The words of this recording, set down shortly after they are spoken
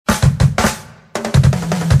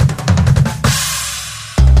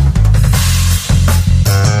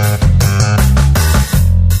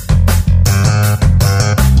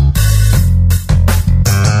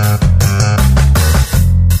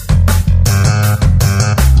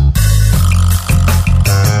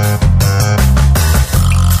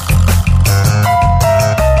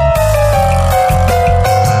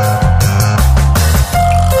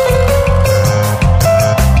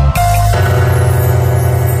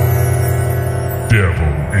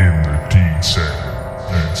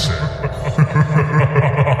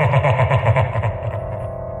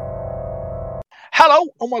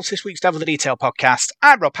welcome to this week's Devil the Detail podcast.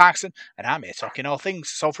 I'm Rob Parkinson, and I'm here talking all things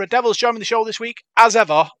Salford Devils. Joining the show this week, as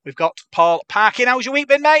ever, we've got Paul Parkin. How's your week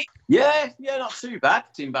been, mate? Yeah, not too bad.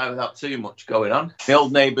 Too bad without too much going on. The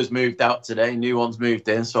old neighbours moved out today, new ones moved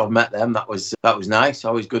in, so I've met them. That was nice.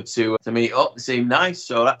 Always good to meet up. They seem nice,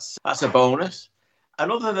 so that's a bonus.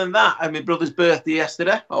 And other than that, I had my brother's birthday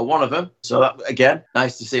yesterday, or one of them. So that, again,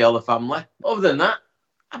 nice to see all the family. Other than that,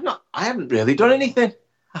 I haven't really done anything.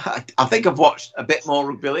 I think I've watched a bit more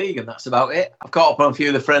rugby league, and that's about it. I've caught up on a few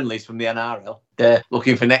of the friendlies from the NRL. They're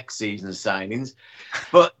looking for next season's signings.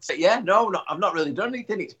 But I've not really done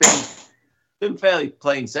anything. It's been fairly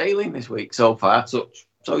plain sailing this week so far. So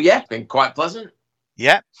it's been quite pleasant.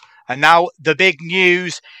 Yeah. And now the big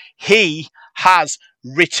news, he has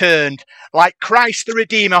returned. Like Christ the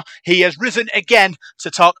Redeemer, he has risen again to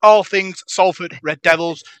talk all things Salford Red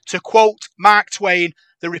Devils. To quote Mark Twain,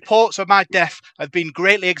 "The reports of my death have been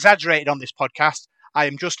greatly exaggerated on this podcast. I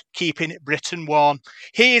am just keeping Britain warm."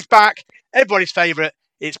 He is back. Everybody's favourite.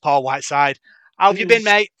 It's Paul Whiteside. How have you been,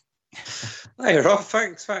 mate? Hey, Rob.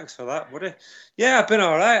 Thanks for that, buddy. Yeah, I've been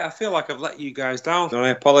all right. I feel like I've let you guys down, and I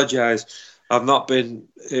apologise. I've not been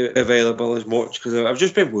available as much because I've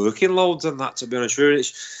just been working loads and that, to be honest with you.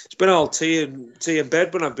 It's been all tea and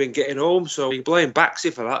bed when I've been getting home, so you blame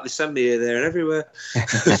Baxi for that. They send me here, there and everywhere.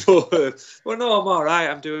 But no, I'm all right.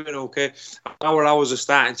 I'm doing okay. Our hours are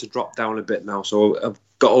starting to drop down a bit now, so I've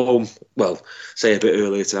got home, say a bit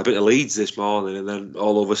earlier today. I've been to Leeds this morning and then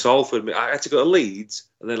all over Salford. I had to go to Leeds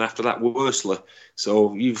and then after that Worsley.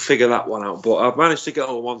 So you figure that one out. But I've managed to get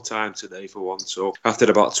home one time today for once. So after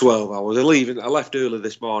about 12 hours of leaving, I left early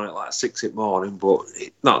this morning at like 6 in the morning, but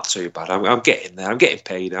not too bad. I'm getting there. I'm getting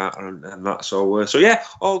paid out and that. So yeah,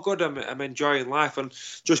 all good. I'm enjoying life and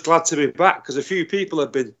just glad to be back because a few people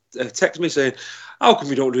have been texting me saying, "How come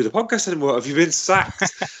you don't do the podcast anymore? Have you been sacked?"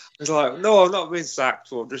 It's like, no, I've not been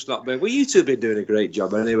sacked. I've just not been. Well, you two have been doing a great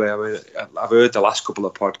job anyway. I mean, I've heard the last couple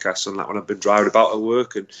of podcasts and that when I've been driving about at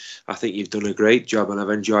work, and I think you've done a great job, and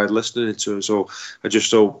I've enjoyed listening to them. So I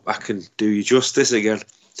just hope I can do you justice again.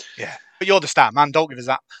 Yeah, but you're the star, man. Don't give us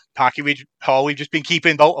that, Parky. We've just been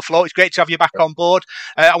keeping boat afloat. It's great to have you back on board.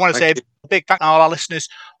 I want to say a big thank you to all our listeners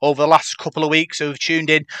over the last couple of weeks who've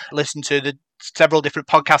tuned in, listened to the several different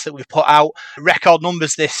podcasts that we've put out. Record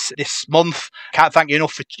numbers this month. Can't thank you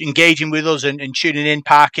enough for engaging with us and tuning in,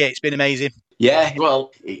 Parky. It's been amazing. Yeah,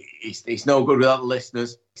 well, it's no good without the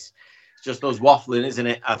listeners. It's just us waffling, isn't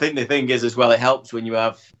it? I think the thing is as well, it helps when you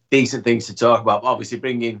have decent things to talk about. Obviously,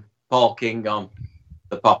 bringing Paul King on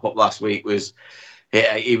the pop-up last week was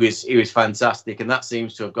fantastic, and that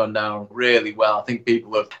seems to have gone down really well. I think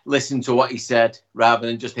people have listened to what he said rather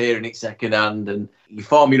than just hearing it secondhand, and you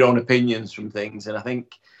form your own opinions from things. And I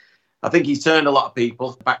think he's turned a lot of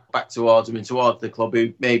people back towards him and towards the club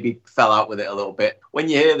who maybe fell out with it a little bit. When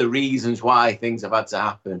you hear the reasons why things have had to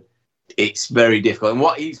happen, it's very difficult. And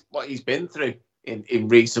what he's been through in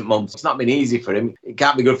recent months, it's not been easy for him. It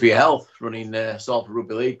can't be good for your health running Salford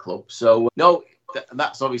Rugby League Club. So no.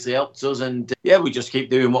 That's obviously helped us, and we just keep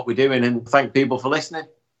doing what we're doing and thank people for listening.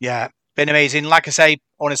 Yeah, been amazing. Like I say, I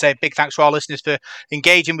want to say big thanks to our listeners for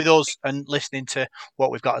engaging with us and listening to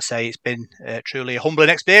what we've got to say. It's been truly a humbling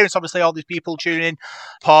experience. Obviously, all these people tuning in,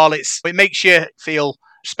 Paul, it makes you feel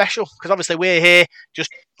special because obviously we're here,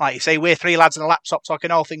 just like you say, we're three lads on a laptop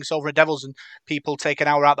talking all things Salford Devils, and people take an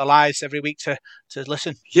hour out of their lives every week to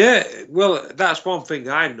listen. Yeah, well, that's one thing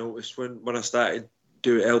I noticed when I started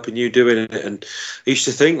helping you doing it, and I used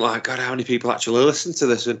to think like, God, how many people actually listen to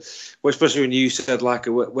this? And especially when you said like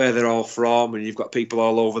where they're all from, and you've got people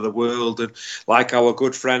all over the world, and like our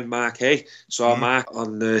good friend Mark saw Mark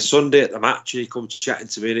on Sunday at the match, and he comes chatting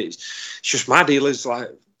to me, and it's just mad. He lives like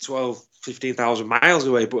 15,000 miles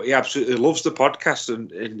away, but he absolutely loves the podcast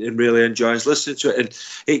and really enjoys listening to it. And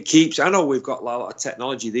it keeps, I know we've got a lot of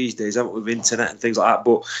technology these days, haven't we, with internet and things like that,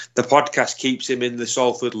 but the podcast keeps him in the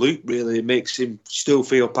Salford loop, really. It makes him still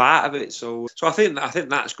feel part of it. So I think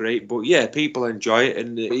that's great. But yeah, people enjoy it,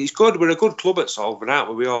 and it's good. We're a good club at Salford, aren't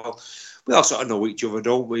we? We all sort of know each other,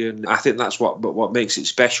 don't we? And I think that's what makes it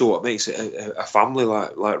special, what makes it a family,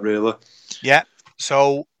 like really. Yeah.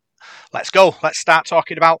 So let's go. Let's start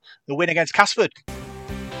talking about the win against Casford.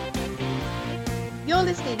 You're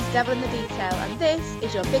listening to Devil in the Detail, and this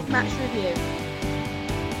is your big match review.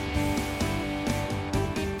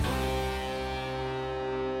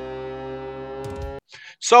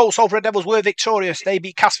 So, Salford Devils were victorious. They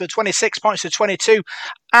beat Casford 26 points to 22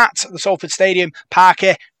 at the Salford Stadium.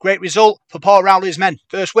 Parker, great result for Paul Rowleys' men.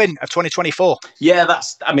 First win of 2024. Yeah,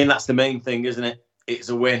 that's the main thing, isn't it? It's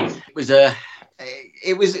a win.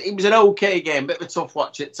 It was an okay game, bit of a tough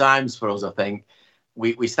watch at times for us, I think.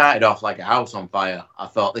 we started off like a house on fire. I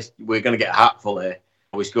thought we're going to get a hatful here.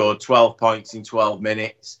 We scored 12 points in 12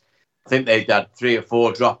 minutes. I think they'd had 3 or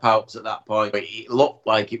 4 dropouts at that point. It looked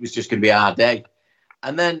like it was just going to be our day.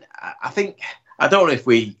 And then I don't know if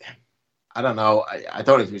it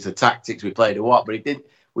was the tactics we played or what, but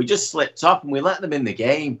we just slipped up and we let them in the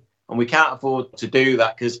game. And we can't afford to do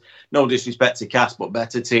that because, no disrespect to Cas, but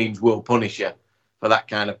better teams will punish you for that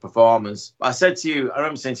kind of performance. I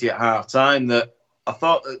remember saying to you at half time that I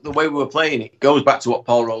thought that the way we were playing, it goes back to what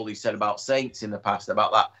Paul Rowleys said about Saints in the past,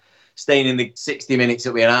 about that staying in the 60 minutes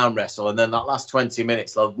that we an arm wrestle, and then that last 20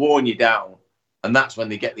 minutes, they'll worn you down. And that's when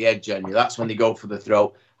they get the edge on you. That's when they go for the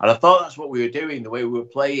throw. And I thought that's what we were doing, the way we were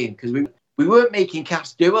playing, because we weren't making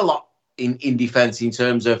Cas do a lot in defence in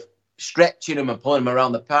terms of stretching them and pulling them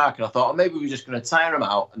around the park. And I thought, maybe we were just going to tire them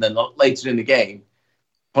out and then later in the game,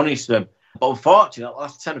 punish them. But unfortunately, the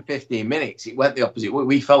last 10 or 15 minutes, it went the opposite way.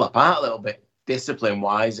 We fell apart a little bit,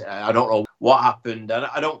 discipline-wise. I don't know what happened.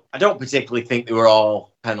 I don't particularly think they were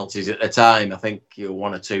all penalties at the time. I think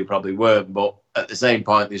 1 or 2 probably weren't. But at the same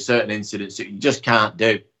point, there's certain incidents that you just can't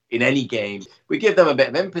do in any game. We give them a bit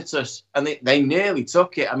of impetus, and they nearly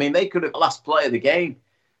took it. I mean, they could have, last play of the game,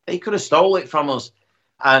 they could have stole it from us.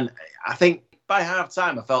 And I think by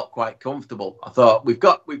half-time, I felt quite comfortable. I thought, we've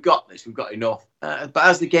got this, we've got enough. But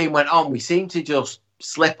as the game went on, we seemed to just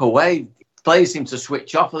slip away. Players seemed to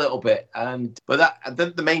switch off a little bit. But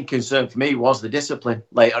the main concern for me was the discipline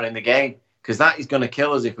later in the game, because that is going to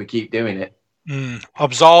kill us if we keep doing it.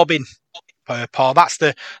 Absorbing, Paul. That's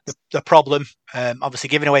the problem. Obviously,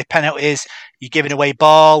 giving away penalties, you're giving away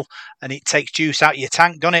ball, and it takes juice out of your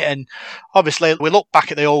tank, doesn't it? And obviously, we look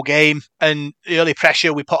back at the whole game, and the early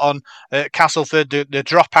pressure we put on Castleford, the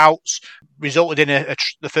dropouts resulted in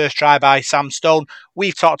the first try by Sam Stone.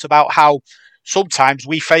 We've talked about how sometimes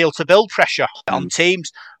we fail to build pressure on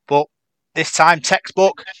teams, but this time,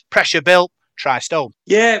 textbook, pressure built, try Stone.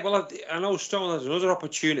 Yeah, well, I know Stone has another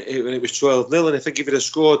opportunity when it was 12-0, and I think if he'd have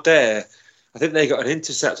scored there, I think they got an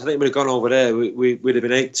intercept. I think we'd have gone over there. We'd have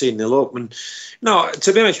been 18-0 up. And no,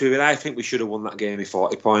 to be honest with you, I think we should have won that game with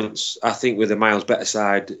 40 points. I think with a miles better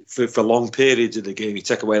side for long periods of the game, you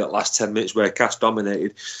take away that last 10 minutes where Cas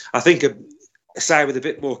dominated. I think a side with a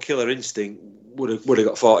bit more killer instinct would have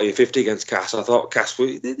got 40 or 50 against Cas. I thought Cas,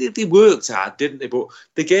 they worked hard, didn't they? But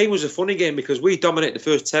the game was a funny game because we dominated the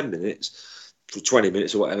first 10 minutes. For 20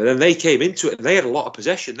 minutes or whatever. Then they came into it and they had a lot of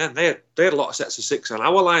possession. Then they had a lot of sets of 6 on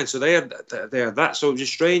our line, so they had that. So it was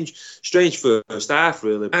just strange first half,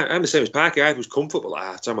 really. I'm the same as Parky. I was comfortable at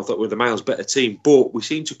half time. I thought we were the miles better team, but we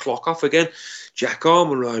seemed to clock off again. Jack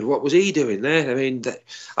Ormonroyd, what was he doing there? I mean,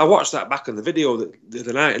 I watched that back on the video the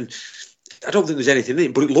other night, and I don't think there's anything in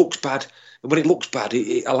it, but it looks bad. And when it looks bad,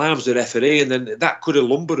 it alarms the referee, and then that could have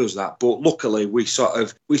lumbered us that. But luckily, we sort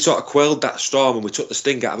of quelled that storm, and we took the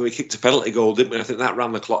sting out of it. We kicked a penalty goal, didn't we? I think that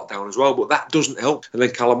ran the clock down as well. But that doesn't help. And then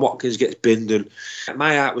Callum Watkins gets binned, and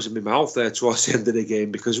my heart was in my mouth there towards the end of the game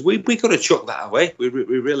because we could have chucked that away. We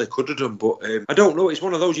really could have done. But I don't know. It's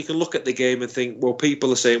one of those you can look at the game and think, well,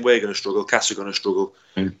 people are saying we're going to struggle, Cas are going to struggle,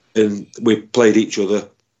 and we played each other,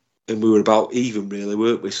 and we were about even, really,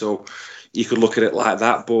 weren't we? So you could look at it like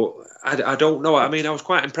that, but I don't know. I mean, I was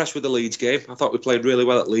quite impressed with the Leeds game. I thought we played really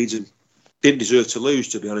well at Leeds and didn't deserve to lose,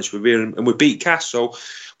 to be honest with you. And we beat Cas, so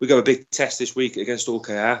we got a big test this week against Hull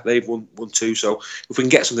KR. They've won 2, so if we can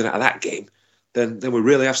get something out of that game, then we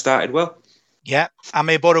really have started well. Yeah,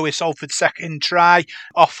 Amir Burrow with Salford's second try,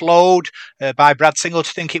 offload by Brad Singleton,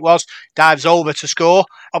 I think it was, dives over to score.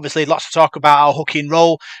 Obviously, lots to talk about our hooking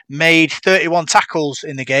role. Made 31 tackles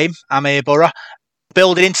in the game, Amir Burrow.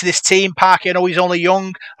 Building into this team, Parky. I know he's only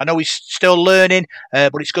young. I know he's still learning,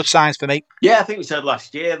 but it's good signs for me. Yeah, I think we said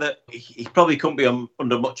last year that he probably couldn't be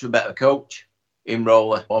under much of a better coach in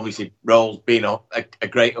Rowley. Obviously, Rowles being a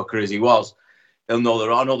great hooker as he was, he'll know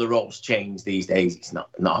I know the roles change these days. It's not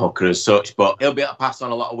a hooker as such, but he'll be able to pass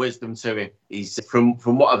on a lot of wisdom to him. He's from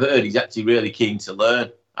what I've heard, he's actually really keen to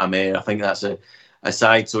learn. I mean, I think that's a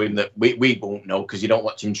side to him that we won't know because you don't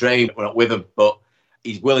watch him train. We're not with him, but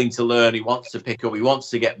he's willing to learn. He wants to pick up. He wants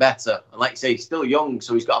to get better. And like you say, he's still young,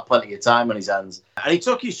 so he's got plenty of time on his hands. And he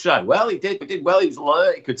took his stride well. He did well. He was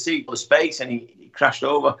alert. He could see the space, and he crashed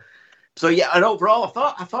over. So yeah, and overall,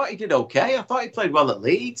 I thought he did okay. I thought he played well at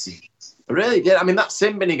Leeds. I really did. I mean, that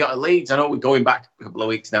sin bin he got at Leeds, I know we're going back a couple of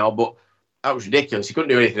weeks now, but that was ridiculous. He couldn't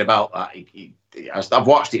do anything about that. I've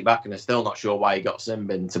watched it back, and I'm still not sure why he got sin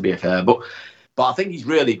bin, to be fair. But I think he's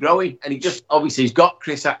really growing, and he's got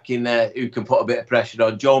Chris Atkin there who can put a bit of pressure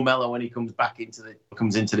on Joe Mello when he comes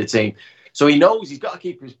into the team. So he knows he's got to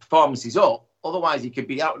keep his performances up, Otherwise, he could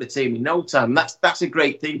be out of the team in no time. That's a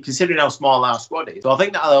great thing, considering how small our squad is. So I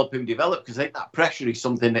think that'll help him develop, because I think that pressure is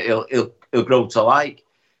something that he'll grow to like.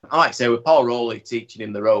 I like to say, with Paul Rowleys teaching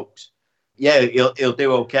him the ropes, yeah, he'll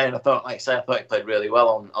do okay. And I thought he played really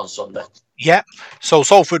well on Sunday. Yeah, so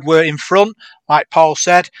Salford were in front, like Paul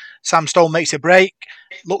said. Sam Stone makes a break.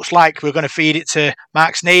 Looks like we're going to feed it to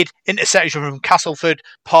Mark Sneyd. Interception from Castleford.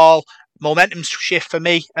 Paul, momentum shift for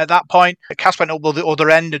me at that point. Cas went up the other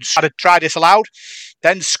end and had a try disallowed,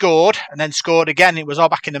 then scored, and then scored again. It was all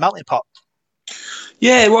back in the melting pot.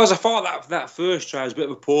 Yeah, it was. I thought that first try was a bit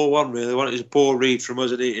of a poor one, really. It was a poor read from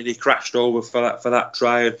us, and he crashed over for that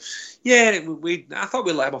try. And yeah, I thought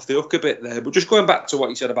we let him off the hook a bit there. But just going back to what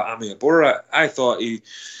you said about Amir Burra, I thought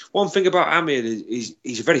one thing about Amir is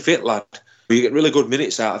he's a very fit lad. You get really good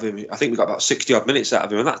minutes out of him. I think we got about 60 odd minutes out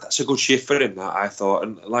of him, and that's a good shift for him. That I thought,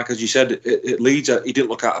 and like as you said, at Leeds, he didn't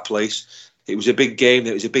look out of place. It was a big game.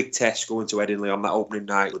 It was a big test going to Headingley on that opening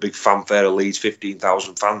night. The big fanfare of Leeds,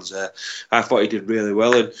 15,000 fans there. I thought he did really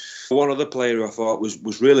well. And one other player who I thought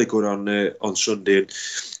was really good on Sunday, and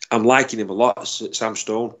I'm liking him a lot, Sam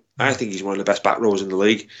Stone. I think he's one of the best back rows in the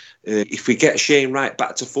league. If we get Shane Wright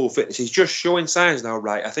back to full fitness, he's just showing signs now,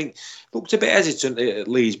 Wright. I think looked a bit hesitant at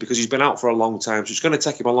Leeds because he's been out for a long time, so it's going to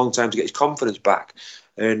take him a long time to get his confidence back.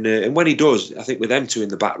 And when he does, I think with them two in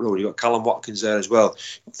the back row, you've got Callum Watkins there as well.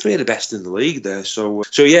 Three of the best in the league there. So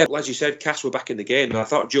yeah, as you said, Cas were back in the game. And I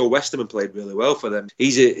thought Joe Westerman played really well for them.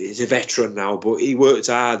 He's a veteran now, but he worked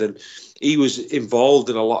hard and he was involved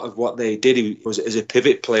in a lot of what they did. He was as a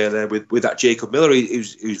pivot player there with that Jacob Miller. He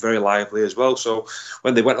was very lively as well. So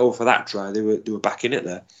when they went over for that try, they were back in it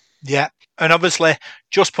there. Yeah, and obviously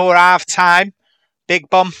just before half time, big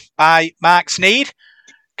bomb by Mark Sneyd,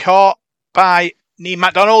 caught by Neil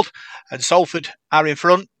MacDonald, and Salford are in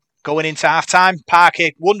front going into half time.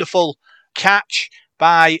 Parky, wonderful catch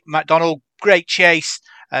by MacDonald, great chase,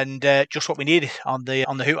 and just what we needed on the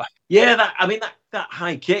hooter. Yeah, that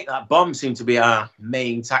high kick, that bomb seemed to be our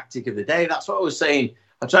main tactic of the day. That's what I was saying.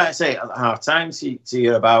 I tried to say at half time to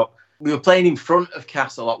you about we were playing in front of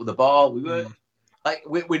Cas a lot with the ball. We were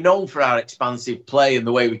we're known for our expansive play and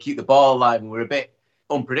the way we keep the ball alive, and we're a bit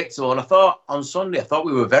unpredictable. And I thought on Sunday,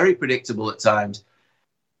 we were very predictable at times.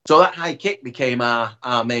 So that high kick became our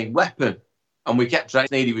main weapon. And we kept trying.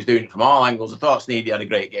 Sneedy was doing it from all angles. I thought Sneedy had a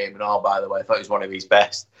great game and all, by the way. I thought he was one of his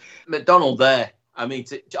best. MacDonald there,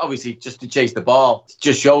 obviously just to chase the ball,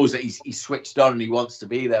 just shows that he's switched on and he wants to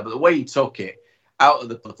be there. But the way he took it out of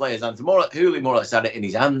the player's hands, Hooley more or less had it in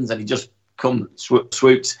his hands and he just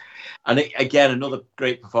swoops. And again, another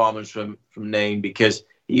great performance from Nain, because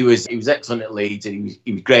he was excellent at Leeds and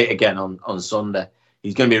he was great again on Sunday.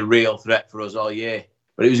 He's going to be a real threat for us all year.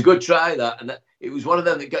 But it was a good try, and it was one of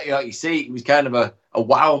them that got you out your seat. It was kind of a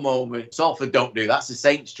wow moment. Salford don't do that's the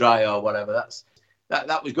Saints try or whatever.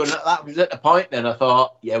 That was good. That was at the point then I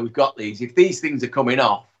thought, yeah, we've got these. If these things are coming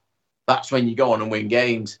off, that's when you go on and win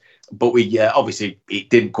games. But we obviously it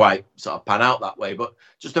didn't quite sort of pan out that way. But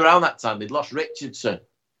just around that time, they'd lost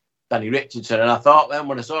Danny Richardson, and I thought then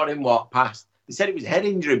when I saw him walk past, they said it was a head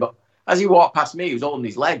injury, but as he walked past me, he was holding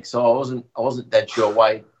his leg, so I wasn't dead sure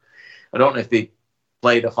why. I don't know if they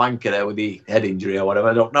played a flanker there with the head injury or whatever,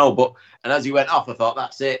 I don't know. And as he went off, I thought,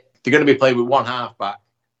 that's it. They're going to be playing with one half back,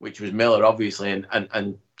 which was Miller, obviously,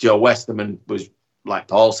 and Joe Westerman was, like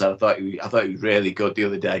Paul said, I thought he was really good the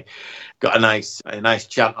other day. Got a nice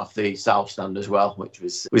chant off the south stand as well, which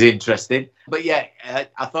was interesting. But yeah,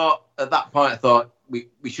 I thought at that point,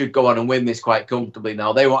 we should go on and win this quite comfortably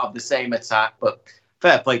now. They won't have the same attack, but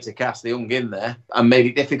fair play to Cas, they hung in there and made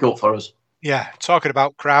it difficult for us. Yeah, talking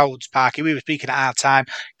about crowds, Parky, we were speaking at our time.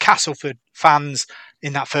 Castleford fans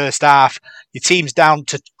in that first half, your team's down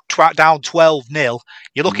 12-0.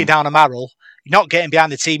 You're looking down a barrel. You're not getting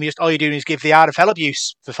behind the team. All you're doing is give the RFL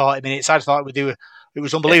abuse for 40 minutes. I thought it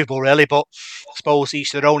was unbelievable, really, but I suppose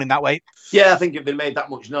each their own in that way. Yeah, I think if they made that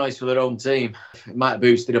much noise for their own team, it might have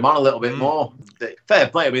boosted them on a little bit more. Fair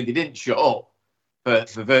play. They didn't shut up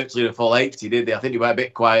for virtually the full 80, did they? I think they were a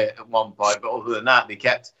bit quiet at one point, but other than that, they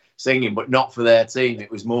kept singing, but not for their team.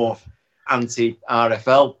 It was more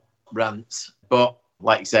anti-RFL rants. But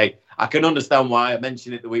like you say, I can understand why. I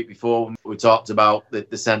mentioned it the week before when we talked about the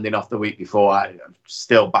sending off the week before. It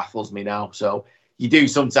still baffles me now. So you do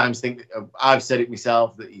sometimes think, I've said it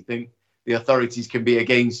myself, that you think the authorities can be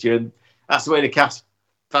against you. And that's the way the Cas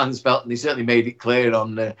fans felt, and they certainly made it clear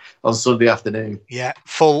on Sunday afternoon. Yeah,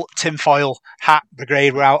 full tinfoil hat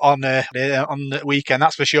brigade were out on the weekend,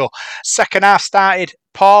 that's for sure. Second half started.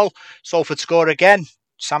 Paul, Salford score again.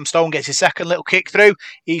 Sam Stone gets his second little kick through.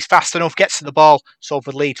 He's fast enough, gets to the ball.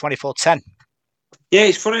 Salford lead 24-10. Yeah,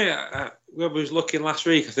 it's funny. when we was looking last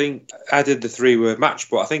week, I think I did the 3-word match,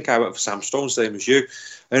 but I think I went for Sam Stone, same as you.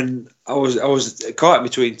 And I was caught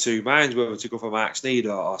between two minds whether to go for Mark Sneyd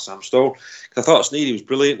or Sam Stone. Because I thought Sneedy was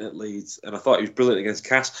brilliant at Leeds, and I thought he was brilliant against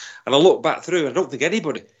Cas. And I looked back through, and I don't think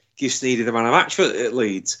anybody gives Sneedy the man of match at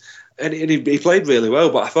Leeds. And he played really well,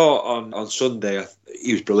 but I thought on Sunday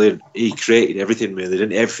he was brilliant. He created everything, really,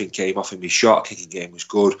 didn't he? Everything came off him. His short kicking game was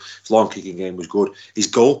good. His long kicking game was good. His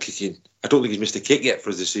goal kicking, I don't think he's missed a kick yet for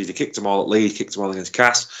us this season. He kicked them all at Leigh, kicked them all against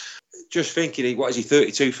Cas. Just thinking, what is he,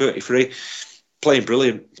 32, 33? Playing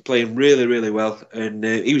brilliant, playing really, really well. And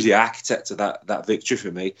he was the architect of that victory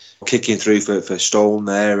for me. Kicking through for Stone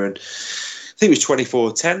there. And I think it was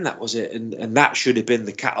 24-10, that was it. And that should have been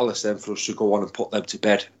the catalyst then for us to go on and put them to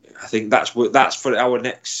bed. I think that's for our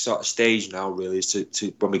next sort of stage now, really, is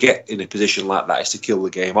to when we get in a position like that, is to kill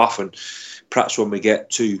the game off. And perhaps when we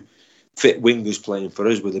get two fit wingers playing for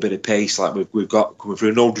us with a bit of pace, like we've got coming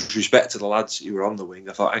through, no disrespect to the lads who were on the wing.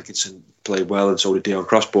 I thought Hankinson played well and so did Dion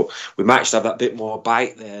Cross, but we might just have that bit more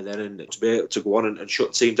bite there then, and to be able to go on and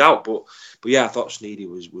shut teams out. But yeah, I thought Sneedy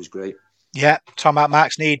was great. Yeah, talking about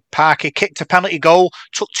Mark Sneyd, Parker kicked a penalty goal,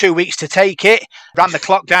 took 2 weeks to take it, ran the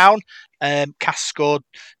clock down. Cas scored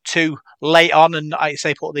 2 late on, and like I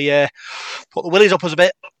say, put the willies up us a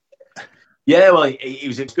bit. Yeah, well, he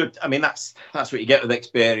was good. I mean, that's what you get with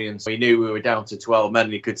experience. We knew we were down to 12 men,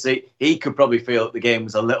 and he could probably feel that the game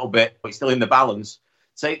was a little bit, but still in the balance.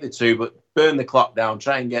 Take the 2, but burn the clock down.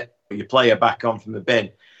 Try and get your player back on from the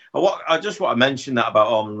bin. I just want to mention that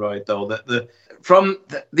about Ormonroyd, though, that from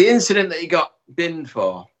the incident that he got binned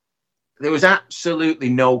for, there was absolutely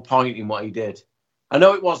no point in what he did. I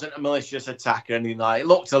know it wasn't a malicious attack or anything like that. It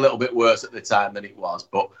looked a little bit worse at the time than it was,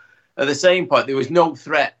 but at the same point, there was no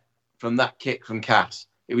threat from that kick from Cas.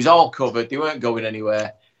 It was all covered. They weren't going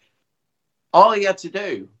anywhere. All he had to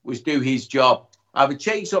do was do his job. Either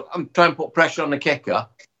chase up and try and put pressure on the kicker,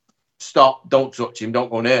 stop, don't touch him, don't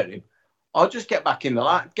go near him, or just get back in the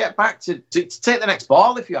line, get back to take the next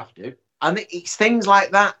ball if you have to. And it's things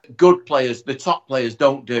like that good players, the top players,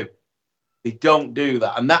 don't do. They don't do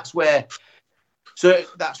that. And that's where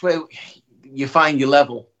you find your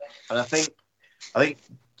level. And I think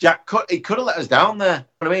Jack could have let us down there.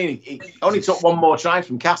 I mean, he only took one more try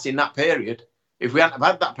from Cas in that period. If we hadn't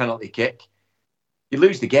have had that penalty kick, you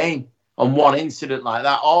lose the game on one incident like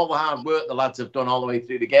that. All the hard work the lads have done all the way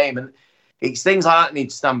through the game. And it's things like that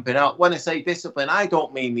need stamping out. When I say discipline, I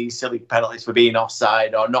don't mean these silly penalties for being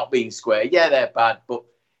offside or not being square. Yeah, they're bad, but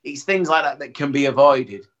it's things like that can be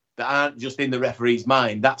avoided, that aren't just in the referee's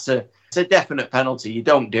mind. It's a definite penalty. You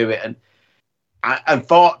don't do it. And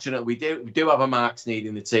unfortunately, we do have a Mark Sneyd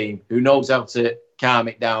in the team who knows how to calm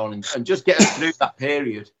it down and just get us through that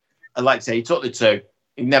period. And like I say, he took the 2.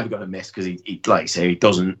 He's never going to miss because he like I say, he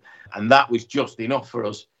doesn't. And that was just enough for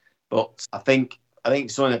us. But I think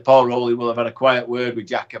something that Paul Rowleys will have had a quiet word with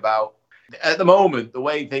Jack about. At the moment, the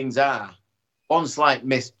way things are, one slight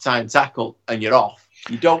missed time tackle and you're off.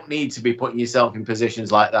 You don't need to be putting yourself in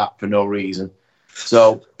positions like that for no reason.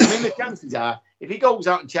 So, I mean, the chances are, if he goes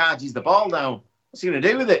out and charges the ball down, what's he going to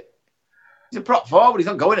do with it? He's a prop forward. He's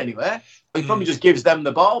not going anywhere. He probably just gives them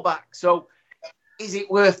the ball back. So, is it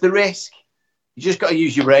worth the risk? You just got to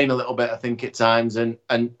use your brain a little bit, I think, at times. And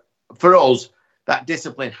for us, that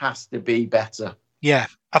discipline has to be better. Yeah,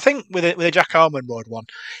 I think with a Jack Ormonroyd one,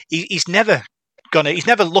 he's never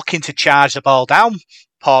looking to charge the ball down,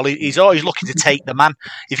 Paul. He's always looking to take the man.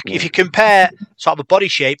 If you compare sort of a body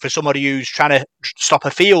shape for somebody who's trying to stop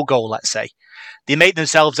a field goal, let's say, they make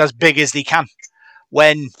themselves as big as they can.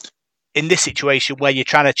 When in this situation where you're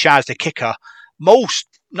trying to charge the kicker,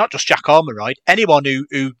 not just Jack Ormonroyd, anyone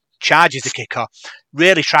who charges the kicker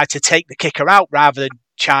really try to take the kicker out rather than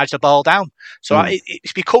charge the ball down. So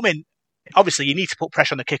it's becoming, obviously you need to put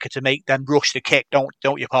pressure on the kicker to make them rush the kick,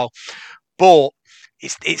 don't you, Paul? But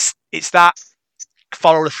it's that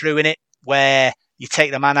follow through in it where you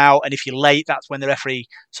take the man out, and if you're late, that's when the referee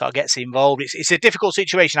sort of gets involved. It's a difficult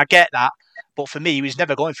situation, I get that, but for me, he was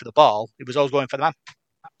never going for the ball. He was always going for the man.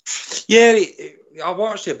 Yeah, I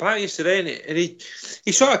watched it back yesterday, and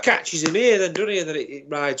he sort of catches him here, then doesn't he? And then it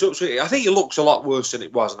rides up. So I think it looks a lot worse than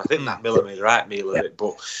it was, and I think that Miller made the right meal of it.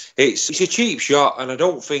 But it's a cheap shot, and I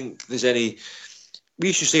don't think there's any. We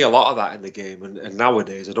used to see a lot of that in the game, and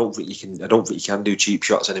nowadays I don't think you can do cheap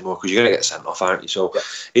shots anymore because you're going to get sent off, aren't you? So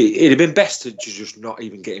it'd have been best to just not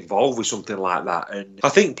even get involved with something like that. And I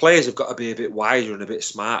think players have got to be a bit wiser and a bit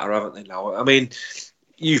smarter, haven't they? Now, I mean,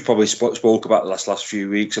 you've probably spoke about the last few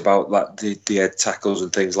weeks about like the head tackles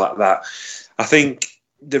and things like that. I think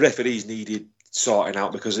the referees needed sorting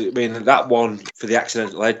out, because I mean that one for the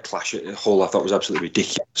accidental head clash at Hull I thought was absolutely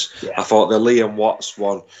ridiculous. Yeah. I thought the Leigh Watts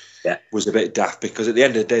one was a bit daft, because at the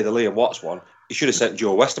end of the day the Leigh Watts one, he should have sent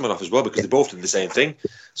Joe Westerman off as well, because they both did the same thing.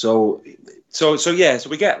 So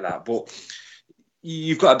we get that, but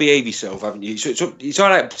you've got to behave yourself, haven't you? So it's all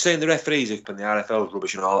right saying the referees and the RFL is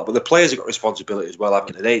rubbish and all that, but the players have got responsibility as well,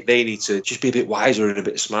 haven't they? They need to just be a bit wiser and a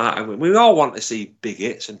bit smarter. I mean, we all want to see big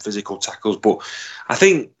hits and physical tackles, but I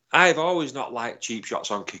think I've always not liked cheap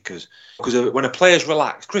shots on kickers, because when a player's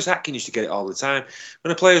relaxed, Chris Atkin used to get it all the time.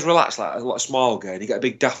 When a player's relaxed, like a small guy, and you get a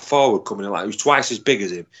big daft forward coming in, like who's twice as big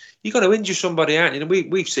as him, you've got to injure somebody, aren't you? And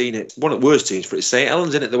we've seen it. One of the worst teams for it, St.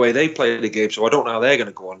 Helens, in it, the way they play the game. So I don't know how they're going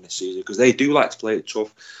to go on this season, because they do like to play it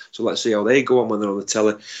tough. So let's see how they go on when they're on the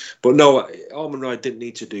telly. But no, Ormond Roy didn't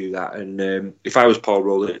need to do that. And if I was Paul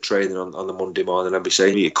Rowleys at training on the Monday morning, I'd be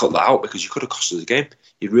saying, you cut that out, because you could have cost us the game.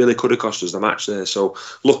 You really could have cost us the match there. So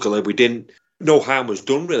luckily we didn't. No harm was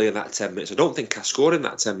done really in that 10 minutes. I don't think Cas scored in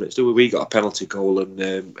that 10 minutes, do we? We got a penalty goal and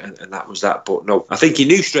that was that. But no, I think he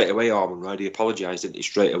knew straight away, Ormond Roy. He apologised, didn't he,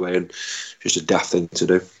 straight away, and just a daft thing to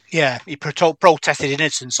do. Yeah, he protested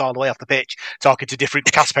innocence all the way off the pitch, talking to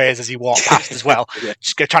different Cas players as he walked past as well. Yeah.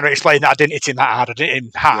 Just trying to explain that I didn't hit him that hard, I didn't hit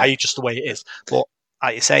him high, just the way it is. But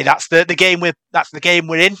like you say, that's the game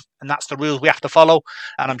we're in, and that's the rules we have to follow.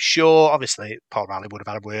 And I'm sure, obviously, Paul Rowleys would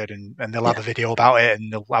have had a word, and they'll have a video about it,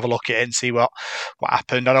 and they'll have a look at it and see what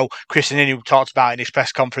happened. I know Christian Inu talked about in his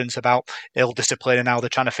press conference about ill discipline and how they're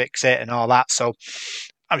trying to fix it and all that. So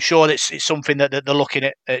I'm sure it's something that they're looking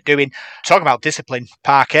at doing. Talking about discipline,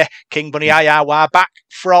 Parker, King Bunny Ayawa back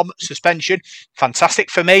from suspension. Fantastic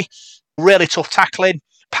for me. Really tough tackling,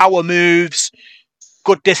 power moves,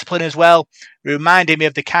 good discipline as well. Reminded me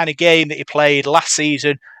of the kind of game that he played last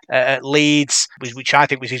season at Leeds, which I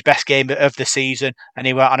think was his best game of the season, and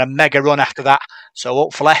he went on a mega run after that. So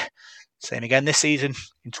hopefully, same again this season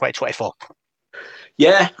in 2024.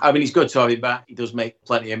 Yeah, I mean, he's good to have him back. He does make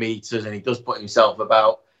plenty of meters and he does put himself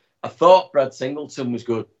about. I thought Brad Singleton was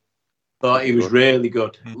good. Thought he was really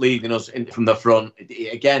good, leading us in from the front. He,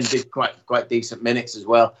 again, did quite decent minutes as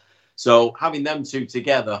well. So having them two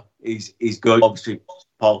together is good. Obviously,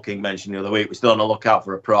 Paul King mentioned the other week, we're still on the lookout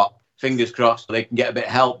for a prop. Fingers crossed they can get a bit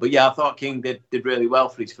of help. But yeah, I thought King did really well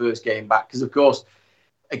for his first game back. Because, of course,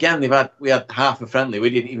 again, we had half a friendly. We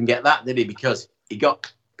didn't even get that, did he? Because he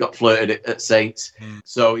got flirted at Saints.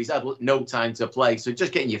 So he's had no time to play. So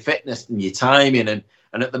just getting your fitness and your timing. And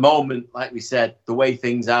at the moment, like we said, the way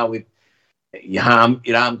things are with your arm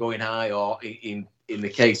going high, or in the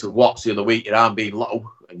case of Watts the other week, your arm being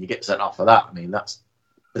low, and you get sent off for that. I mean, that's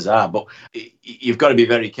bizarre. But you've got to be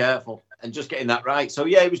very careful and just getting that right. So,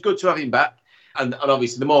 yeah, it was good to have him back. And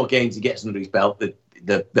obviously, the more games he gets under his belt,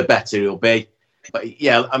 the better he'll be. But,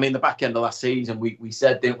 yeah, I mean, the back end of last season, we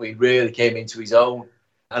said, didn't we, really came into his own.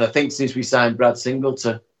 And I think since we signed Brad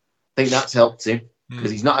Singleton, I think that's helped him,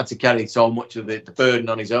 because he's not had to carry so much of the burden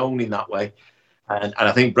on his own in that way. And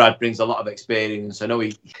I think Brad brings a lot of experience. I know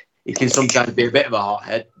he can sometimes be a bit of a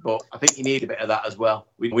hothead, but I think you need a bit of that as well.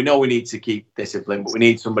 We know we need to keep discipline, but we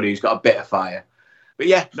need somebody who's got a bit of fire. But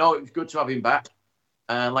yeah, no, it was good to have him back.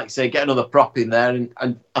 And like I say, get another prop in there,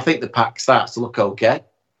 and I think the pack starts to look okay.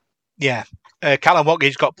 Yeah. Callum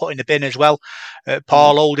Watkins got put in the bin as well.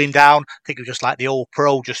 Paul holding down. I think it was just like the old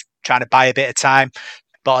pro, just trying to buy a bit of time.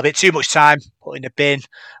 But a bit too much time, put in the bin.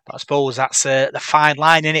 But I suppose that's the fine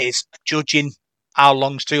line, in it, is judging how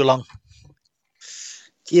long's too long.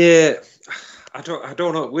 Yeah, I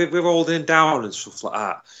don't know. With holding down and stuff like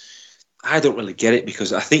that, I don't really get it,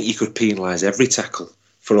 because I think you could penalise every tackle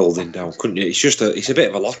for holding down, couldn't you? It's a bit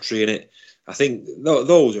of a lottery, innit? I think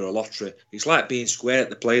those are a lottery. It's like being square at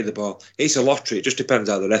the play of the ball. It's a lottery. It just depends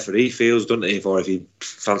how the referee feels, doesn't it? Or if he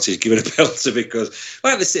fancies giving a penalty, because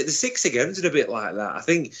like the six against is a bit like that.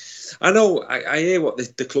 I hear what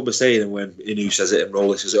the club are saying, and when Inu says it and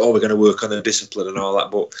Rowleys says it, we're going to work on the discipline and all that.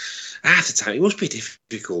 But half the time, it must be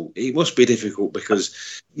difficult. It must be difficult,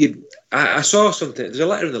 because I saw something. There's a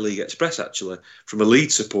letter in the League Express, actually, from a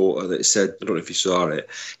Leeds supporter that said, I don't know if you saw it,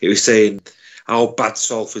 it was saying how bad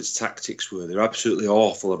Salford's tactics were. They're absolutely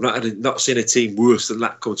awful. I've not seen a team worse than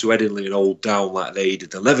that come to Headingley and hold down like they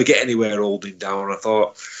did. They'll never get anywhere holding down. I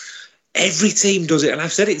thought, every team does it, and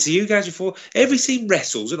I've said it to you guys before. Every team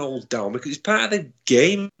wrestles and holds down, because it's part of the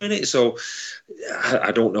game, isn't it? So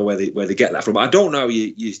I don't know where they get that from. I don't know how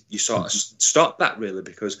you sort of stop that, really,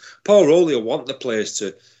 because Paul Rowleys will want the players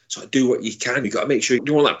to sort of do what you can. You've got to make sure you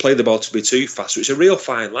don't want that play the ball to be too fast. So it's a real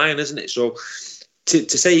fine line, isn't it? So to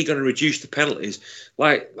say you're going to reduce the penalties,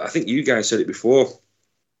 like I think you guys said it before,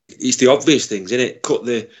 it's the obvious things, isn't it? Cut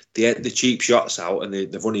the cheap shots out and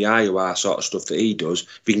the funny IOR sort of stuff that he does.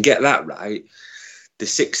 If we can get that right, the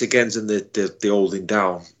 6 against and the holding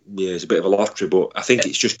down, yeah, it's a bit of a lottery. But I think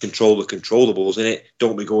it's just control the controllables, isn't it?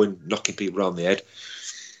 Don't be going knocking people around the head.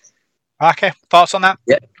 Okay, thoughts on that?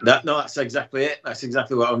 Yeah, that's exactly it. That's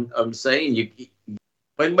exactly what I'm saying.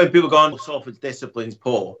 When people go on Salford's discipline's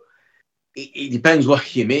poor, it depends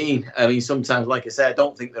what you mean. I mean, sometimes, like I said, I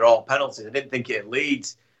don't think they're all penalties. I didn't think it at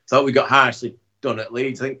Leeds. I thought we got harshly done at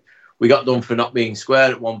Leeds. I think we got done for not being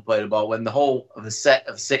square at one play of the ball when the whole of the set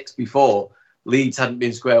of 6 before, Leeds hadn't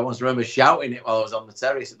been square. I once remember shouting it while I was on the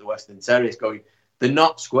terrace at the Western Terrace, going, they're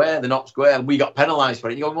not square, and we got penalised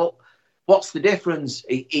for it. You go, well, what's the difference?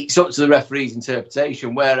 It's up to the referee's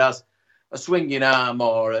interpretation, whereas a swinging arm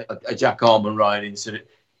or a Jack Allman Ryan incident,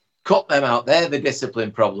 cut them out. They're the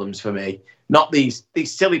discipline problems for me. Not these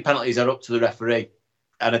silly penalties are up to the referee.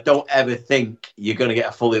 And I don't ever think you're going to get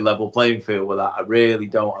a fully level playing field with that. I really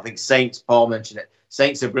don't. I think Paul mentioned it.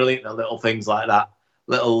 Saints are brilliant at little things like that.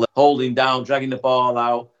 Little holding down, dragging the ball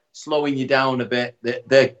out, slowing you down a bit.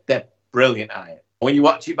 They're brilliant at it. When you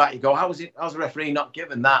watch it back, you go, how's the referee not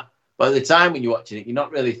given that? But at the time when you're watching it, you're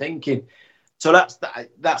not really thinking. So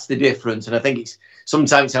that's the difference. And I think it's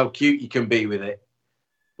sometimes how cute you can be with it.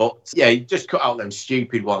 But yeah, you just cut out them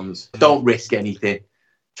stupid ones. Don't risk anything.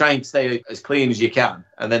 Try and stay as clean as you can.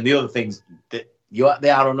 And then the other things, they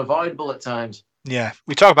are unavoidable at times. Yeah,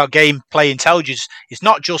 we talk about gameplay intelligence. It's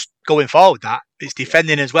not just going forward that. It's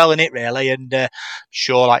defending as well, isn't it, really? And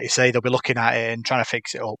sure, like you say, they'll be looking at it and trying to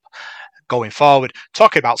fix it up going forward.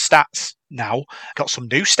 Talking about stats now, got some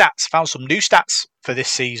new stats. Found some new stats for this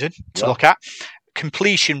season to look at.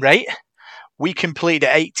 Completion rate. We completed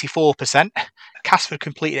at 84%. Casford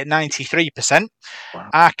completed at 93%. Wow.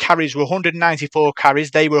 Our carries were 194 carries.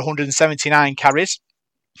 They were 179 carries.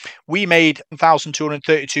 We made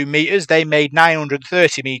 1,232 metres. They made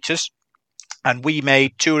 930 metres. And we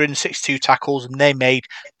made 262 tackles and they made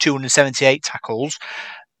 278 tackles.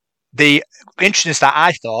 The interesting stat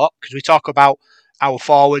I thought, because we talk about our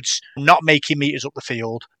forwards not making metres up the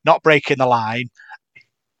field, not breaking the line.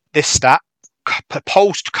 This stat,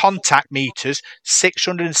 post-contact metres,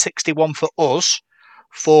 661 for us,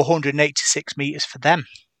 486 metres for them,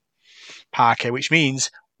 Parker, which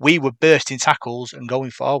means we were bursting tackles and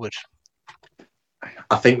going forward.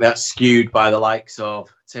 I think that's skewed by the likes of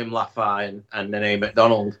Tim Laffey and Nene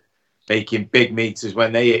McDonald making big metres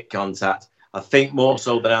when they hit contact. I think more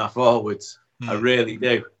so than our forwards. I really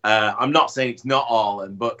do. I'm not saying it's not all,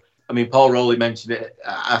 but I mean, Paul Rowleys mentioned it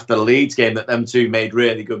after the Leeds game that them two made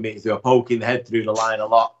really good metres. They were poking the head through the line a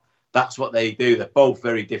lot. That's what they do. They're both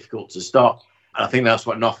very difficult to stop. And I think that's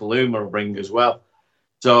what Nofaluma will bring as well.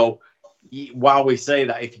 So while we say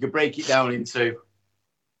that, if you could break it down into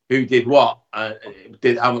who did what,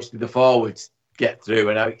 how much did the forwards get through,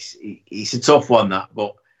 and it's a tough one, that.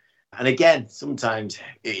 But and again, sometimes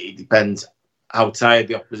it depends how tired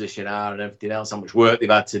the opposition are and everything else, how much work they've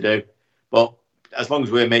had to do. But as long as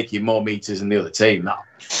we're making more metres than the other team,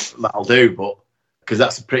 that'll do. But because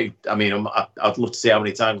that's a pretty, I mean, I'd love to see how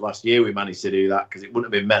many times last year we managed to do that, because it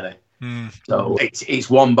wouldn't have been many. So it's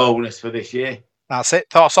one bonus for this year. That's it.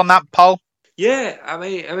 Thoughts on that, Paul? Yeah, I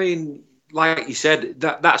mean, like you said,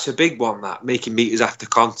 that's a big one, that making metres after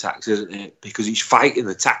contacts, isn't it? Because he's fighting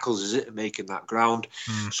the tackles, is it, and making that ground.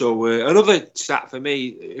 So another stat for me,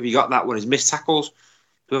 if you got that one, is missed tackles. Do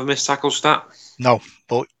you have a missed tackle stat? No,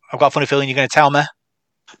 but I've got a funny feeling you're going to tell me.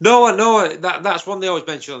 No, that's one they always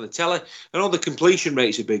mention on the telly. I know the completion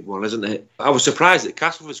rate's a big one, isn't it? I was surprised that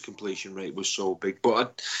Castlefort's completion rate was so big.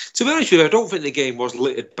 But to be honest with you, I don't think the game was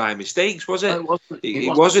littered by mistakes, was it?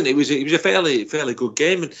 It wasn't. It was a fairly good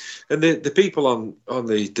game. And the people on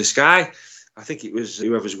the Sky, I think it was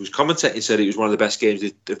whoever was commentating, said it was one of the best games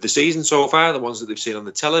of the season so far, the ones that they've seen on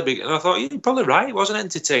the telly. And I thought, you're probably right. It was an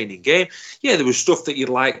entertaining game. Yeah, there was stuff that you'd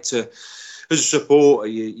like to... As a supporter,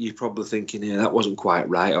 you're probably thinking, yeah, that wasn't quite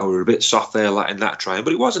right, or we're a bit soft there letting that try.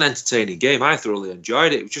 But it was an entertaining game. I thoroughly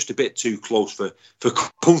enjoyed it. It was just a bit too close for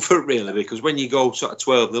comfort, really, because when you go sort of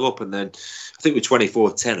 12-0 up and then I think we're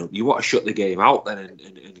 24-10 up, you want to shut the game out then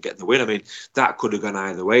and get the win. I mean, that could have gone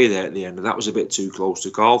either way there at the end, and that was a bit too close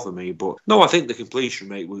to call for me. But no, I think the completion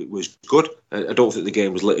rate was good. I don't think the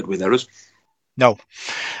game was littered with errors. No.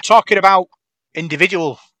 Talking about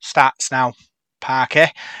individual stats now, Parker.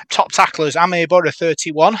 Top tacklers, Amir Border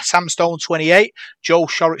 31, Sam Stone 28, Joe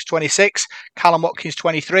Shorrocks 26, Callum Watkins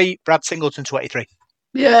 23, Brad Singleton 23.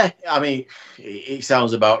 Yeah, I mean, it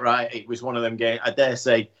sounds about right. It was one of them games. I dare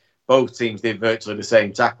say both teams did virtually the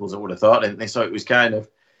same tackles, I would have thought, didn't they? So it was kind of,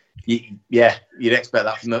 yeah, you'd expect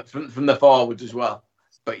that from the forwards as well.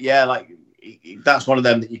 But yeah, like that's one of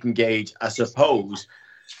them that you can gauge, I suppose.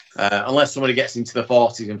 Unless somebody gets into the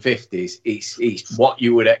 40s and 50s, it's what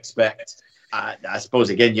you would expect. I suppose,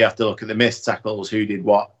 again, you have to look at the missed tackles, who did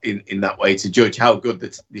what in that way to judge how good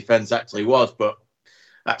the defence actually was. But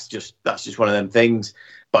that's just one of them things.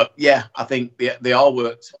 But, yeah, I think they all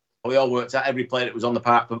worked. We all worked out. Every player that was on the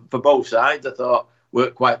park for both sides, I thought,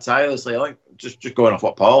 worked quite tirelessly. I think just going off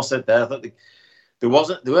what Paul said there, I thought there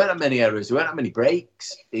weren't that many errors. There weren't that many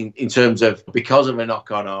breaks in terms of because of a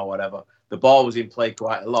knock-on or whatever. The ball was in play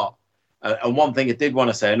quite a lot. And one thing I did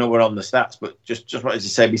want to say, I know we're on the stats, but just wanted to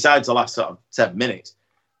say, besides the last sort of 7 minutes,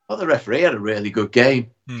 I thought the referee had a really good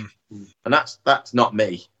game. And that's not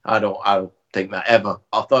me. I don't think that ever.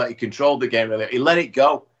 I thought he controlled the game really. He let it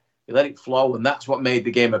go. He let it flow, and that's what made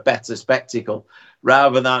the game a better spectacle,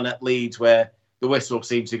 rather than at Leeds where the whistle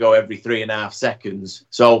seemed to go every 3.5 seconds.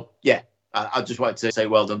 So, yeah, I just wanted to say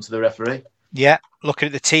well done to the referee. Yeah, looking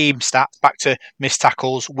at the team stats, back to missed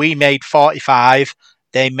tackles, we made 45,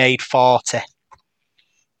 they made 40.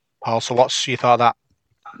 Paul, so what's your thought of that?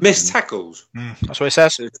 Missed tackles? That's what it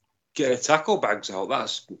says. Get a tackle bags out.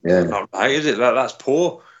 That's not right, is it? That's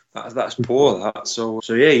poor. That's poor. So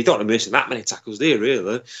yeah, you don't want to miss that many tackles, do you,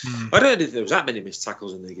 really? I don't think there was that many missed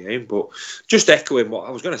tackles in the game, but just echoing what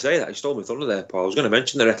I was going to say, that you stole my thunder there, Paul. I was going to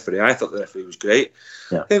mention the referee. I thought the referee was great.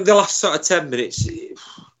 Yeah. In the last sort of 10 minutes,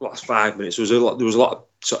 last 5 minutes, there was a lot of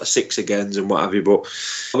sort of 6 agains and what have you, but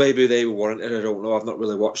maybe they were warranted. I don't know. I've not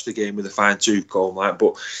really watched the game with a fine-tooth comb,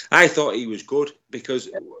 but I thought he was good because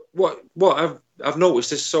what I've noticed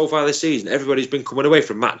this so far this season, everybody's been coming away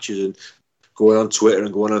from matches and going on Twitter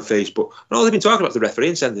and going on Facebook. And all they've been talking about the referee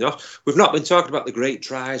and sending off. We've not been talking about the great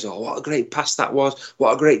tries or what a great pass that was,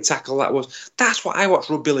 what a great tackle that was. That's what I watch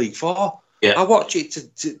rugby league for. Yeah. I watch it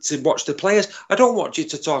to watch the players. I don't watch it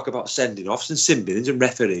to talk about sending offs and sin bins and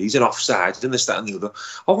referees and offsides and this, that and the other.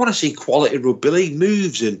 I want to see quality rugby league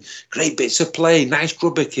moves and great bits of play, nice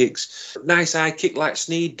grubber kicks, nice high kick like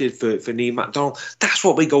Sneed did for Neil MacDonald. That's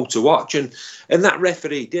what we go to watch. And that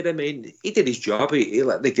referee did, he did his job. He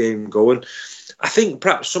let the game go. And I think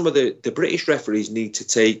perhaps some of the British referees need to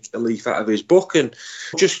take a leaf out of his book and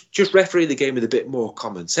just referee the game with a bit more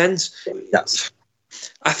common sense. Yes.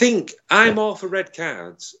 I think I'm all for red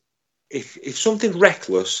cards. If something's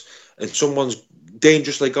reckless and someone's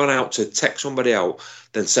dangerously gone out to take somebody out,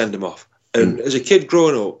 then send them off. And as a kid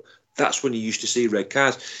growing up, that's when you used to see red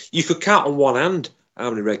cards. You could count on one hand how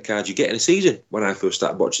many red cards you get in a season when I first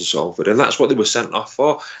started watching Salford, and that's what they were sent off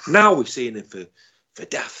for. Now we've seen them for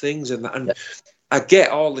daft things and that. And I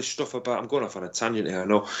get all this stuff about. I'm going off on a tangent here, I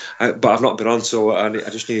know, but I've not been on, so I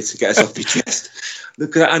just needed to get us off the chest.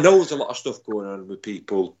 Look, I know there's a lot of stuff going on with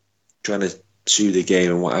people trying to sue the game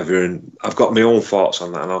and whatever, and I've got my own thoughts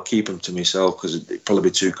on that, and I'll keep them to myself because it'd probably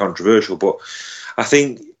be too controversial. But I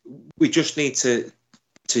think we just need to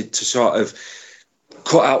sort of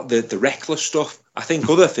cut out the reckless stuff. I think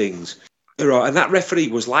other things. And that referee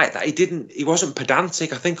was like that. He wasn't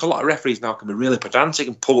pedantic. I think a lot of referees now can be really pedantic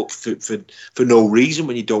and pull up for no reason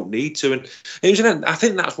when you don't need to. And I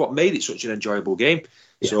think that's what made it such an enjoyable game.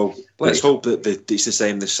 Yeah. So let's hope that it's the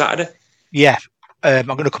same this Saturday. Yeah, I'm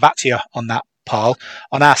going to come back to you on that, Paul.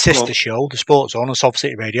 On our sister show, The Sports Zone on Salford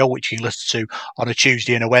City Radio, which you can listen to on a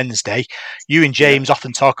Tuesday and a Wednesday, you and James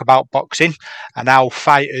often talk about boxing and how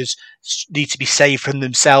fighters need to be saved from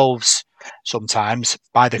themselves sometimes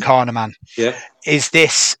by the corner man. Yeah. Is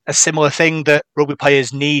this a similar thing that rugby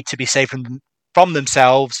players need to be saved from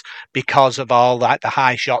themselves because of all like the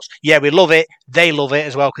high shots? Yeah, we love it. They love it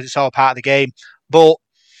as well because it's all part of the game. But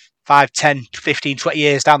 5, 10, 15, 20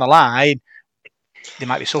 years down the line, they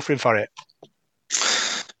might be suffering for it.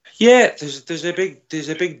 Yeah, there's a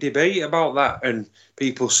big debate about that, and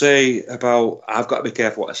people say about I've got to be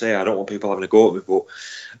careful what I say. I don't want people having a go at me, but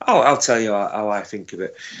I'll tell you how I think of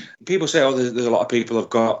it. People say, there's a lot of people who've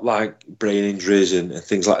got like brain injuries and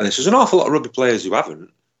things like this. There's an awful lot of rugby players who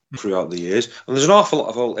haven't throughout the years, and there's an awful lot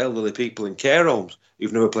of old elderly people in care homes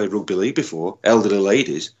who've never played rugby league before, elderly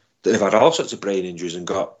ladies that have had all sorts of brain injuries and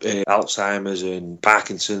got Alzheimer's and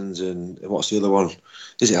Parkinson's and what's the other one?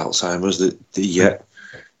 Is it Alzheimer's that yeah.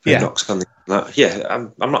 Yeah,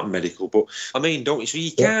 I'm not medical, but I mean, don't you? So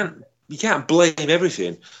you can't blame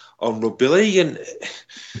everything on rugby league. And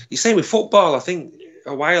you're saying with football, I think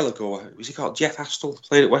a while ago, was he called Jeff Astle,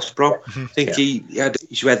 played at West Brom? I think he had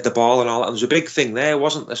the ball and all that. And there was a big thing there,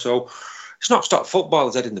 wasn't there? So it's not stopped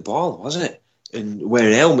footballers heading the ball, was it? And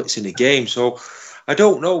wearing helmets in the game. So I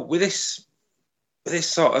don't know with this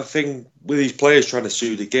sort of thing with these players trying to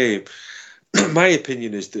sue the game. My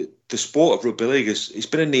opinion is that the sport of rugby league it's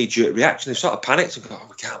been a knee-jerk reaction. They've sort of panicked and go,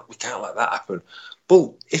 we can't let that happen.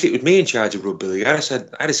 But if it was me in charge of rugby league, I'd have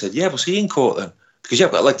said, yeah, we'll see you in court then, because you've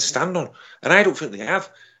got a leg to stand on. And I don't think they have.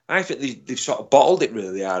 I think they've sort of bottled it,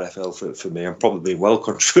 really, the RFL for me. I'm probably being well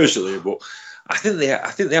controversial here, but I think they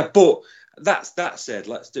have. But that said,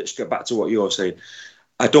 let's just get back to what you're saying.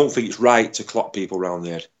 I don't think it's right to clock people around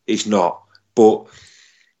the head. It's not. But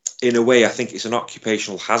in a way, I think it's an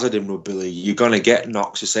occupational hazard in rugby league. You're going to get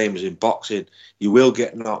knocks the same as in boxing. You will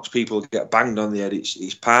get knocks. People get banged on the head.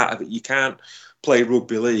 It's part of it. You can't play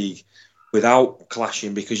rugby league without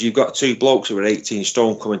clashing, because you've got two blokes who are 18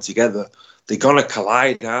 stone coming together. They're going to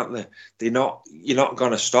collide, aren't they? You're not going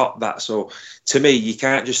to stop that. So to me, you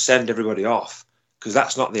can't just send everybody off, because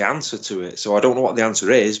that's not the answer to it. So I don't know what the answer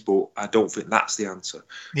is, but I don't think that's the answer.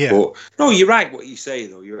 Yeah. But no, you're right what you say,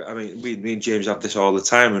 though. Me and James have this all the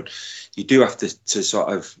time, and you do have to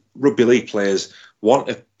sort of, rugby league players want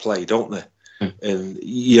to play, don't they? And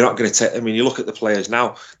you're not going to take. I mean, you look at the players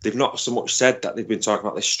now; they've not so much said that they've been talking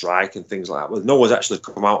about this strike and things like that. Well, no one's actually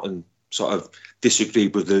come out and sort of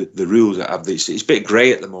disagreed with the rules that have this. It's a bit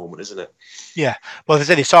grey at the moment, isn't it? Yeah. Well, as I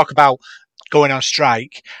said, they talk about going on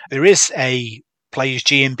strike. There is a Players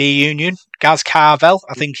G&B union, Gaz Carvel,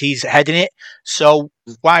 I think he's heading it. So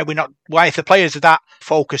why if the players are that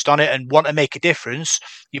focused on it and want to make a difference,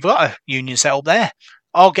 you've got a union set up there.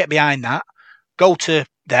 I'll get behind that. Go to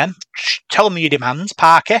them, tell them your demands,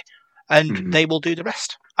 Parker, and they will do the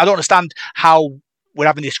rest. I don't understand how we're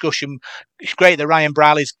having a discussion. It's great that Ryan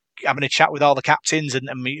Brierley's having a chat with all the captains, and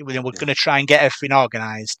we're going to try and get everything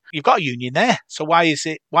organised. You've got a union there, so why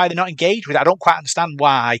are they not engaged with it? I don't quite understand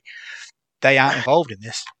why they aren't involved in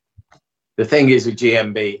this. The thing is with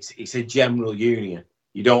GMB, it's a general union.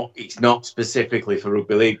 It's not specifically for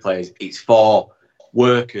rugby league players. It's for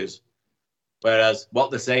workers. Whereas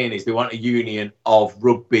what they're saying is they want a union of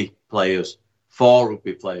rugby players, for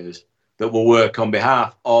rugby players, that will work on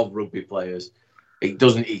behalf of rugby players.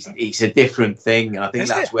 It's a different thing. And I think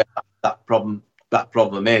that's where that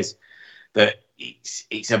problem is, that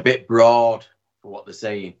it's a bit broad for what they're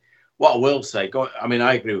saying. What I will say,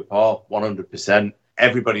 I agree with Paul 100%.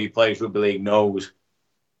 Everybody who plays rugby league knows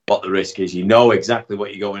what the risk is. You know exactly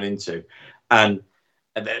what you're going into. And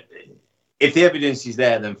if the evidence is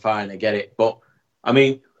there, then fine, I get it. But,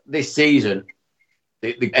 this season,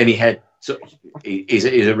 any head is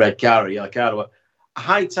a red card or a yellow card. A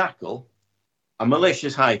high tackle, a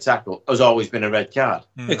malicious high tackle, has always been a red card.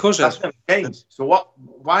 Of course it has. Never changed. So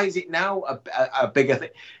why is it now a bigger thing?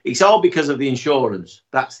 It's all because of the insurance.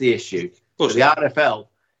 That's the issue. So the RFL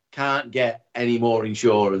can't get any more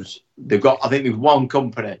insurance. They've one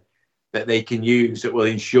company that they can use that will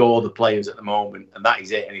insure the players at the moment, and that is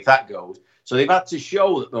it. And if that goes, so they've had to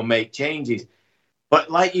show that they'll make changes. But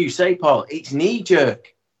like you say, Paul, it's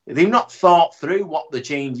knee-jerk. They've not thought through what the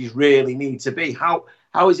changes really need to be. How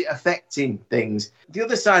is it affecting things? The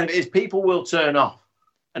other side of it is people will turn off.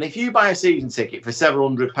 And if you buy a season ticket for several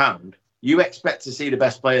 £100, you expect to see the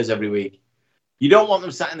best players every week. You don't want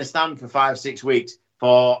them sat in the stand for 5-6 weeks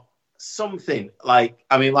for something like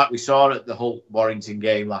we saw at the Hull Warrington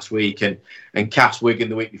game last week and Cas Wigan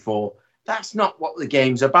the week before. That's not what the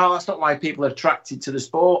game's about. That's not why people are attracted to the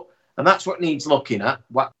sport. And that's what needs looking at.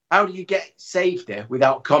 How do you get safety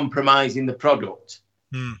without compromising the product?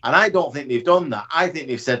 And I don't think they've done that. I think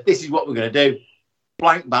they've said, this is what we're going to do.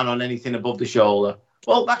 Blank ban on anything above the shoulder.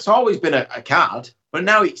 Well, that's always been a card. But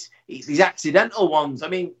now it's these accidental ones.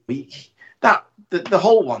 The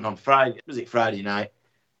whole one on Friday, was it Friday night?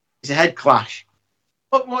 It's a head clash.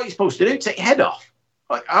 What are you supposed to do? Take your head off?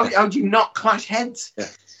 How do you not clash heads? Yeah.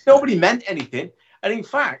 Nobody meant anything. And in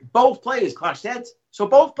fact, both players clashed heads. So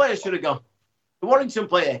both players should have gone. The Warrington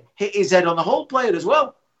player hit his head on the Hull player as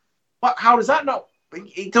well. But how does that not?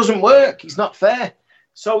 It doesn't work. It's not fair.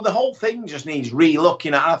 So the whole thing just needs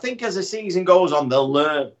re-looking at. And I think as the season goes on, they'll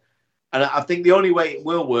learn. And I think the only way it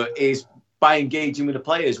will work is by engaging with the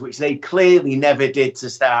players, which they clearly never did to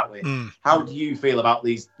start with. How do you feel about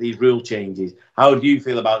these rule changes? How do you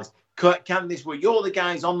feel about this? Can this work? You're the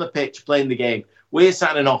guys on the pitch playing the game. We're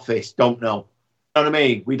sat in an office, don't know. You know what I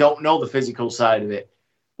mean? We don't know the physical side of it.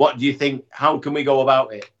 What do you think? How can we go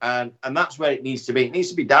about it? And that's where it needs to be. It needs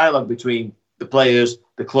to be dialogue between the players,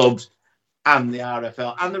 the clubs, and the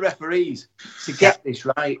RFL and the referees to get this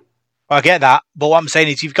right. Well, I get that, but what I'm saying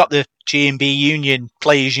is you've got the G&B union,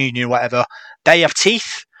 players union, whatever. They have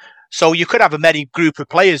teeth. So you could have a many group of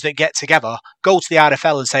players that get together, go to the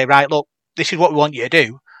RFL and say, right, look, this is what we want you to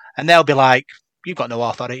do. And they'll be like, you've got no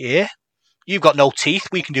authority here. You've got no teeth.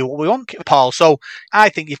 We can do what we want, Paul. So I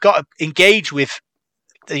think you've got to engage with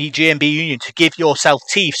the G&B union to give yourself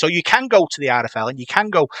teeth. So you can go to the RFL and you can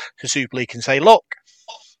go to Super League and say, look,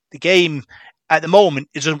 the game at the moment,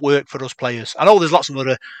 it doesn't work for us players. I know there's lots of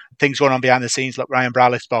other things going on behind the scenes, like Ryan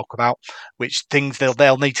Browley spoke about, which things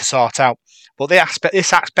they'll need to sort out. But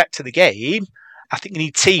this aspect of the game, I think you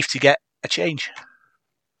need teeth to get a change.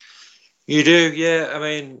 You do, yeah. I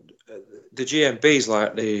mean, the GMB's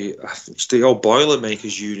like it's the old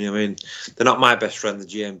Boilermakers Union. I mean, they're not my best friend, the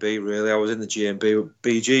GMB, really. I was in the GMB with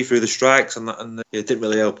BG through the strikes, and it didn't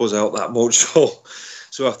really help us out that much.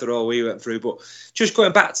 So after all we went through. But just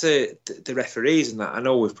going back to the referees and that, I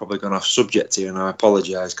know we've probably gone off subject here, and I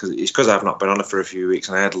apologise because I've not been on it for a few weeks,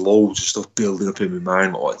 and I had loads of stuff building up in my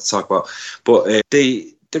mind what I wanted to talk about. But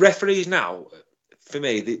the referees now, for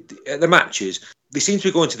me, the matches, they seem to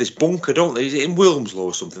be going to this bunker, don't they? Is it in Wilmslow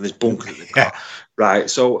or something, this bunker that they've got? Right,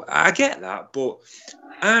 so I get that, but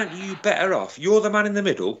aren't you better off? You're the man in the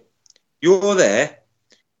middle. You're there.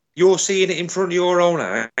 You're seeing it in front of your own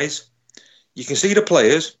eyes. You can see the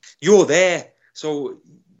players. You're there. So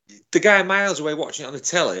the guy miles away watching it on the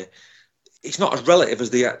telly, it's not as relative as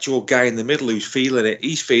the actual guy in the middle who's feeling it.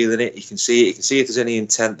 He's feeling it. He can see it. He can see if there's any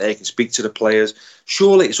intent there. He can speak to the players.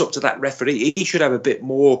 Surely it's up to that referee. He should have a bit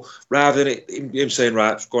more, rather than him saying,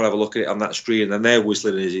 right, go and have a look at it on that screen, and they're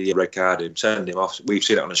whistling his red card, him, send him off. We've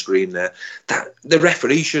seen it on the screen there. That the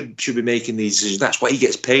referee should be making these decisions. That's what he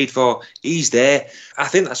gets paid for. He's there. I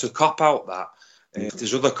think that's a cop-out, that.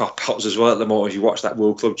 There's other cop-outs as well at the moment. If you watch that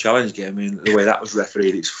World Club Challenge game, I mean, the way that was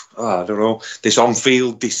refereed, it's, I don't know, this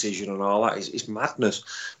on-field decision and all that, it's madness.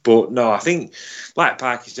 But no, I think, like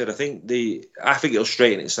Parky said, I think it'll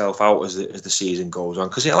straighten itself out as the season goes on,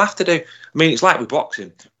 because it'll have to do. I mean, it's like with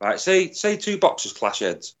boxing, right? Say two boxers clash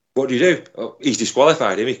heads. What do? Oh, he's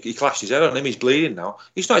disqualified him. He clashed his head on him. He's bleeding now.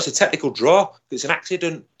 It's not. It's a technical draw. It's an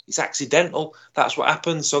accident. It's accidental. That's what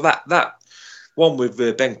happens. So that one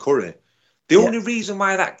with Ben Curry. The only reason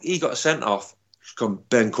why he got sent off is because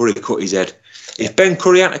Ben Curry cut his head. If Ben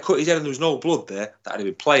Curry hadn't cut his head and there was no blood there, that'd have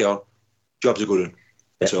been play on. Job's a good one.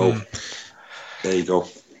 Yeah. So there you go.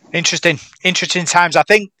 Interesting times. I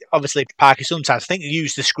think, obviously, Parky sometimes I think you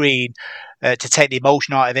use the screen to take the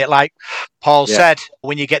emotion out of it. Like Paul said,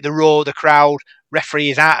 when you get the roar, the crowd,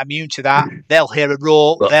 referees aren't immune to that. They'll hear a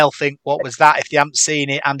roar, they'll think, what was that, if they haven't seen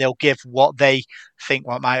it, and they'll give what they think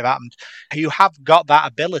what might have happened. You have got that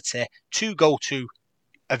ability to go to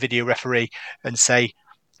a video referee and say,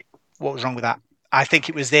 what was wrong with that? I think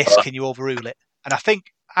it was this, can you overrule it? And I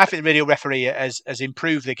think the video referee has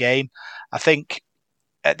improved the game. I think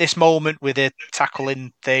at this moment with the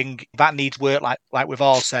tackling thing, that needs work, like we've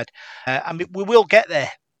all said. I mean, we will get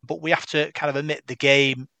there, but we have to kind of admit the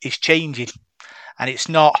game is changing. And it's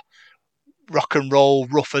not rock and roll,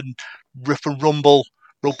 rough and rumble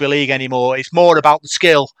rugby league anymore. It's more about the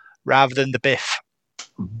skill rather than the biff.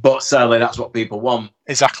 But sadly, that's what people want.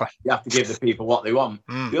 Exactly. You have to give the people what they want.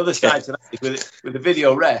 The other side to that is with the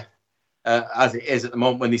video ref, as it is at the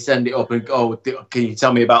moment, when they send it up and go, can you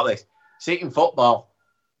tell me about this? See, in football,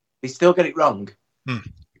 they still get it wrong.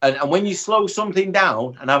 And when you slow something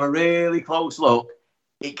down and have a really close look,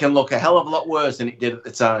 it can look a hell of a lot worse than it did at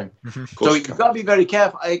the time. So you've got to be very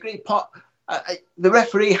careful. I agree, Pot. The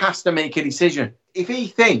referee has to make a decision. If he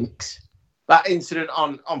thinks that incident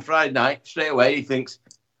on Friday night, straight away, he thinks,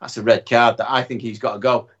 that's a red card that I think he's got to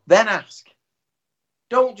go, then ask.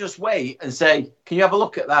 Don't just wait and say, can you have a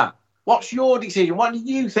look at that? What's your decision? What did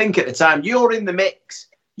you think at the time? You're in the mix.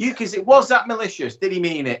 You can see, was that malicious? Did he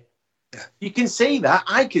mean it? You can see that.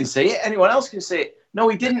 I can see it. Anyone else can see it. No,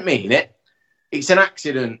 he didn't mean it. It's an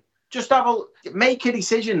accident. Just make a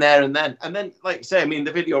decision there and then. And then, like you say, I mean,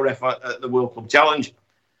 the video ref at the World Club Challenge,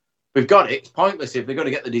 we've got it. It's pointless if they're going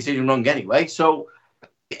to get the decision wrong anyway. So,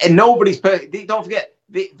 and nobody's perfect. Don't forget,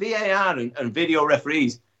 the VAR and video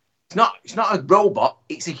referees, it's not a robot.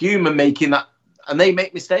 It's a human making that, and they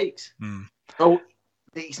make mistakes. So,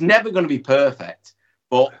 it's never going to be perfect.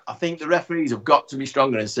 But I think the referees have got to be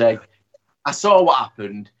stronger and say, I saw what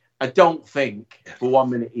happened. I don't think for 1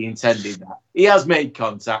 minute he intended that. He has made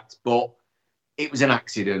contact, but it was an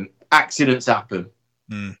accident. Accidents happen.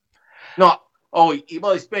 Not,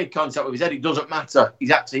 he's made contact with his head. It doesn't matter.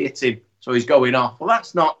 He's actually hit him, so he's going off. Well,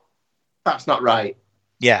 that's not right.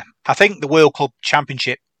 Yeah, I think the World Club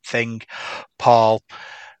Championship thing, Paul,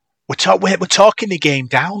 we're talking the game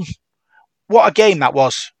down. What a game that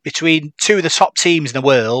was between two of the top teams in the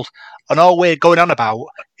world. And all we're going on about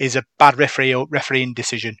is a bad refereeing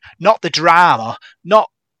decision. Not the drama, not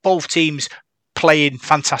both teams playing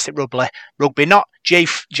fantastic rugby, not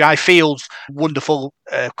Jai Field's wonderful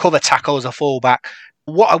cover tackle as a fullback.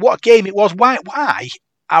 What a game it was. Why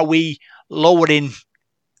are we lowering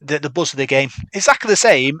the buzz of the game? Exactly the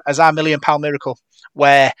same as our £1 million miracle,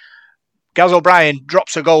 where Gaz O'Brien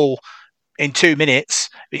drops a goal in 2 minutes,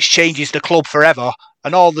 which changes the club forever.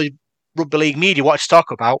 And all the rugby league media wanted to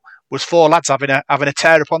talk about was 4 lads having a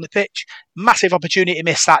tear up on the pitch. Massive opportunity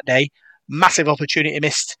missed that day. Massive opportunity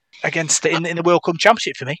missed against in the World Cup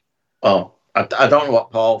Championship for me. Well, I don't know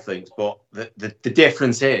what Paul thinks, but the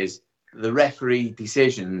difference is the referee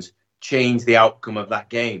decisions change the outcome of that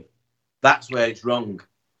game. That's where it's wrong.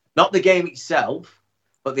 Not the game itself,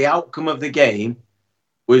 but the outcome of the game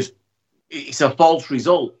it's a false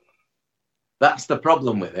result. That's the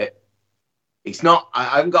problem with it. It's not, I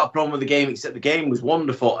haven't got a problem with the game, except the game was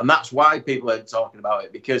wonderful. And that's why people are talking about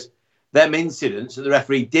it, because them incidents that the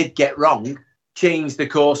referee did get wrong changed the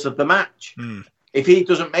course of the match. If he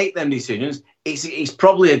doesn't make them decisions, it's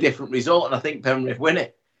probably a different result. And I think Penrith win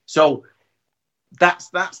it. So that's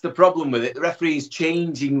the problem with it. The referee is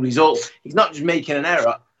changing results. He's not just making an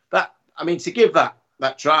error. To give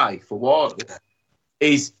that try for Ward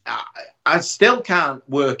is, I still can't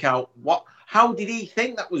work out how did he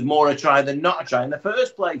think that was more a try than not a try in the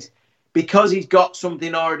first place? Because he's got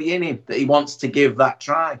something already in him that he wants to give that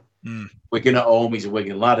try. Wigan at home, he's a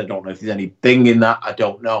Wigan lad. I don't know if there's anything in that. I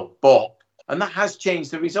don't know. And that has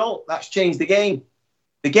changed the result. That's changed the game.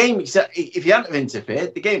 The game itself, if you hadn't have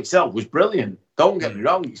interfered, the game itself was brilliant. Don't get me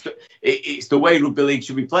wrong. It's the way rugby league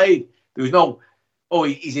should be played. There was no,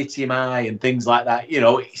 he's hit him high and things like that.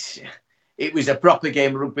 It was a proper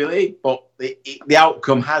game of rugby league, but the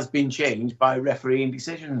outcome has been changed by refereeing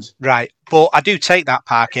decisions. Right. But I do take that,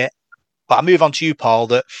 Parkett. But I move on to you, Paul,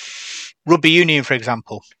 that rugby union, for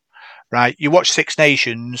example, right? You watch Six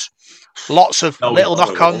Nations, lots of little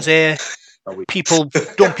knock-ons here, people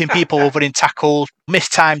dumping people over in tackles,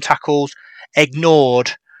 mistimed tackles,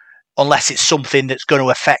 ignored unless it's something that's going to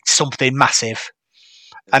affect something massive.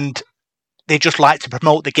 And they just like to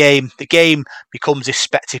promote the game. The game becomes this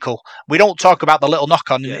spectacle. We don't talk about the little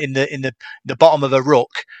knock-on in the bottom of a ruck,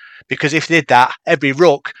 because if they did that, every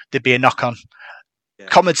ruck, there'd be a knock-on. Yeah.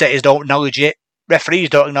 Commentators don't acknowledge it. Referees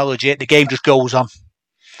don't acknowledge it. The game just goes on.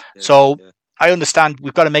 I understand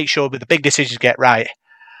we've got to make sure with the big decisions get right.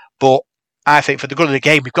 But I think for the good of the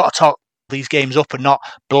game, we've got to talk these games up and not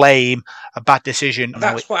blame a bad decision on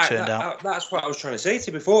how it turned out. That's what I was trying to say to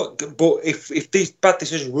you before. But if these bad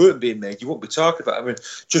decisions weren't being made, you wouldn't be talking about it. I mean,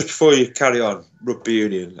 just before you carry on, rugby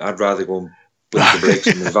union, I'd rather go and put the brakes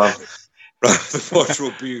in the van rather than watch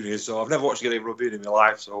rugby union. So I've never watched a game of rugby union in my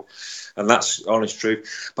life. And that's honest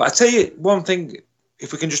truth. But I tell you one thing,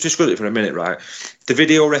 if we can just discuss it for a minute, right? The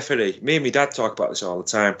video referee. Me and my dad talk about this all the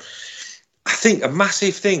time. I think a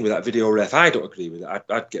massive thing with that video ref, I don't agree with it.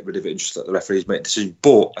 I'd get rid of it and just let the referees make decisions.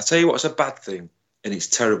 But I tell you what's a bad thing, and it's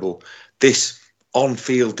terrible, this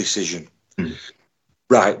on-field decision.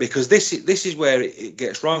 Right, because this is where it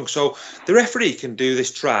gets wrong. So the referee can do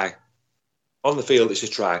this try. On the field, it's a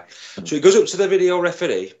try. So it goes up to the video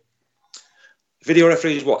referee. The video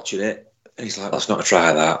referee is watching it, and he's like, that's not a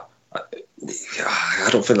try, that. I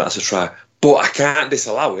don't think that's a try. But I can't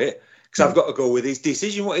disallow it, because I've got to go with his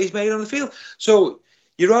decision, what he's made on the field. So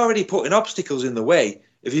you're already putting obstacles in the way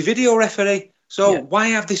of your video referee. So why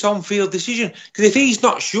have this on-field decision? Because if he's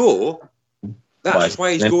not sure, that's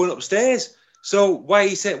why he's going upstairs. So why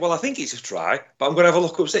he said, well, I think it's a try, but I'm going to have a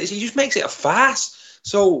look upstairs. He just makes it a farce.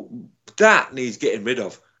 So that needs getting rid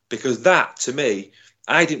of, because that, to me,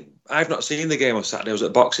 I've not seen the game on Saturday. I was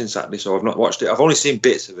at boxing Saturday, so I've not watched it. I've only seen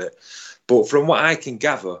bits of it. But from what I can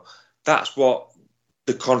gather, that's what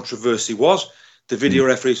the controversy was. The video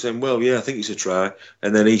referee saying, well, yeah, I think it's a try.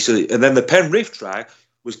 And then the Penrith try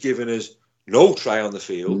was given as no try on the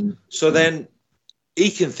field. So then he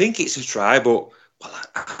can think it's a try, but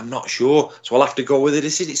I'm not sure. So I'll have to go with the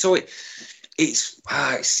decision. So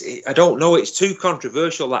I don't know. It's too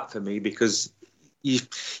controversial, that, for me, because you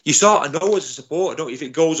sort of know as a supporter, don't you? If it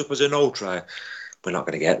goes up as a no try, we're not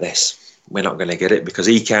going to get this. We're not going to get it, because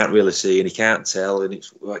he can't really see and he can't tell, and it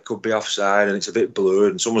could be offside and it's a bit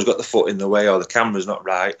blurred and someone's got the foot in the way or the camera's not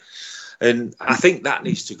right. And I think that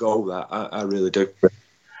needs to go. That I really do.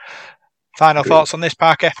 Final thoughts on this,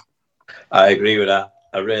 Parker? I agree with that.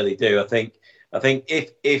 I really do. I think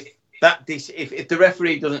if the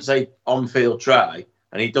referee doesn't say on-field try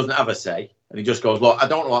and he doesn't have a say and he just goes, look, I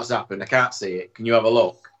don't know what's happened, I can't see it, can you have a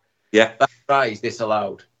look? Yeah, that try is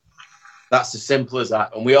disallowed. That's as simple as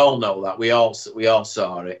that, and we all know that. We all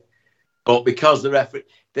saw it, but because the referee,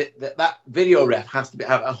 that video ref has to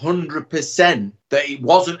have 100% that it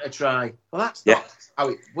wasn't a try. Well, that's not how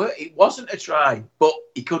it worked. It wasn't a try, but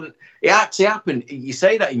he couldn't. It actually happened. You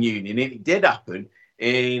say that in Union, it did happen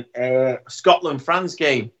in Scotland-France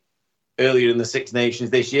game earlier in the Six Nations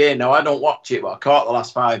this year. Now I don't watch it, but I caught the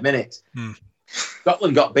last 5 minutes.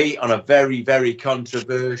 Scotland got beat on a very, very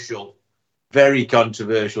controversial very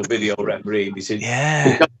controversial video refereeing decision.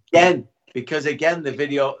 Yeah. Because again,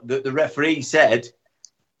 the referee said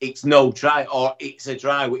it's no try or it's a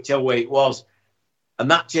try, whichever way it was. And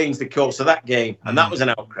that changed the course of that game. And that was an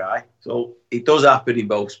outcry. So it does happen in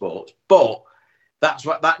both sports. But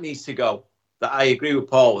that needs to go. That I agree with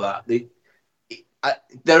Paul with that.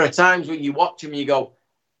 There are times when you watch him and you go,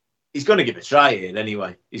 he's going to give a try here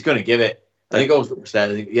anyway. He's going to give it. And he goes upstairs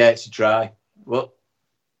and thinks, yeah, it's a try. Well,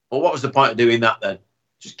 what was the point of doing that then?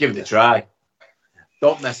 Just give it a try.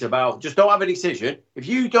 Don't mess about. Just don't have a decision. If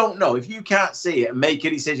you don't know, if you can't see it and make a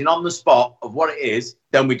decision on the spot of what it is,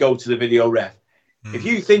 then we go to the video ref. If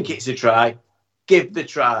you think it's a try, give the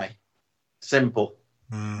try. Simple.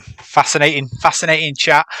 Fascinating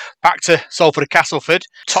chat. Back to Salford and Castleford.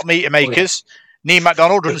 Top meter makers. Neil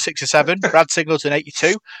MacDonald, 167. Brad Singleton,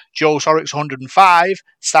 82. Joe Sorrocks, 105.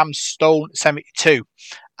 Sam Stone, 72.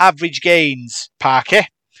 Average gains, Parker.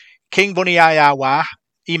 King Bunny Ayawa,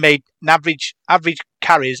 he made an average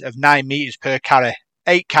carries of 9 metres per carry.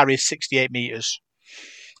 8 carries, 68 metres.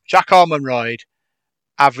 Jack Ormonroyd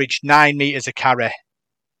averaged 9 metres a carry.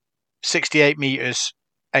 68 metres,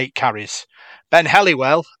 8 carries. Ben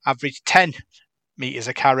Helliwell averaged 10 metres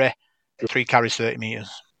a carry. 3 carries, 30 metres.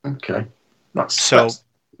 Okay. That's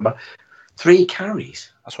 3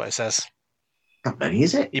 carries. That's what it says. Not many,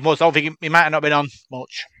 is it? He might have not been on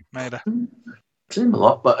much, maybe. Seems a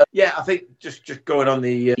lot, but I think just going on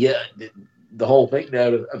the whole thing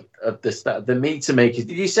there of the meter makers.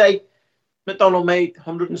 Did you say McDonald made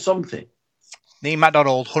 100 and something? Neil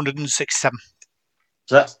MacDonald, 167.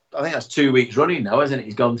 So I think that's 2 weeks running now, isn't it?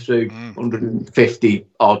 He's gone through 150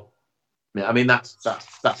 odd. I mean, that's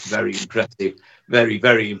very impressive, very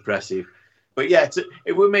very impressive. But yeah,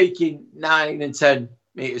 if we're making 9 and 10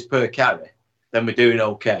 meters per carry, then we're doing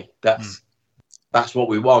okay. That's what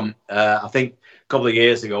we want. I think a couple of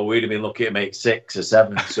years ago we'd have been lucky to make 6 or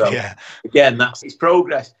 7. So again, it's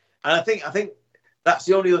progress. And I think that's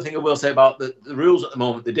the only other thing I will say about the rules at the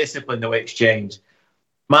moment, the discipline, the way it's changed.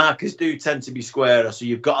 Markers do tend to be squarer, so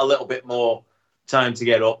you've got a little bit more time to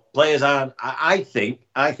get up. Players aren't. I think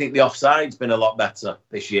the offside's been a lot better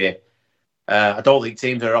this year. I don't think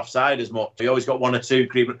teams are offside as much. You always got 1 or 2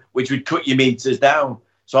 creeping, which would cut your meters down.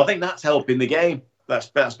 So I think that's helping the game.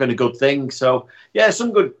 That's been a good thing. So yeah,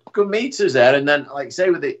 some good meters there. And then, like I say,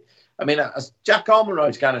 with it, I mean, Jack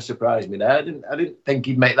Ormonroyd's kind of surprised me there. I didn't think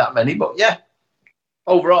he'd make that many, but yeah,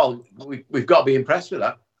 overall, we've got to be impressed with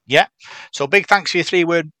that. Yeah. So big thanks for your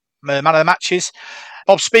 3-word man of the matches.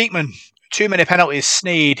 Bob Speakman, 2-minute penalties,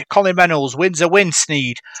 Sneed. Colin Reynolds, wins a win,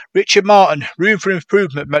 Sneed. Richard Martin, room for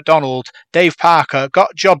improvement, MacDonald. Dave Parker,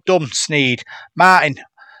 got job done, Sneed. Martin,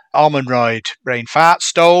 Ormonroyd, brain fart.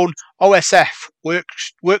 Stone, OSF,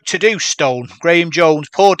 work to do, Stone. Graham Jones,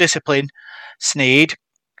 poor discipline, Sneed.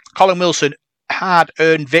 Colin Wilson,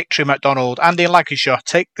 hard-earned victory, MacDonald. Andy and Lancashire,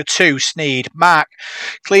 take the 2, Sneed. Mark,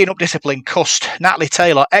 clean up discipline, Cust. Natalie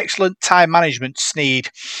Taylor, excellent time management, Sneed.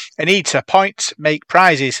 Anita, points, make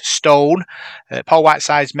prizes, Stone. Paul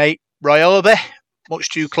Whiteside's mate, Roy Ellerby, much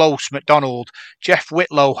too close, MacDonald. Jeff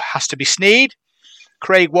Whitlow, has to be Sneed.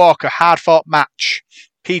 Craig Walker, hard-fought match.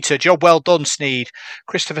 Peter, job well done, Sneed.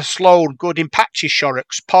 Christopher Sloan, good in patches,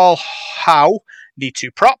 Shorrocks. Paul Howe, need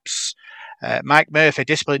 2 props. Mike Murphy,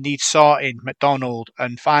 discipline needs sorting, MacDonald.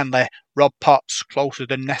 And finally, Rob Potts, closer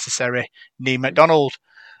than necessary, Neil MacDonald.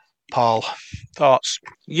 Paul, thoughts?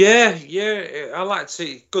 Yeah, I like to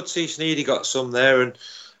see, good to see Sneedy got some there. And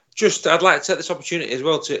just, I'd like to take this opportunity as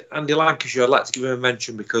well to Andy Lancashire. I'd like to give him a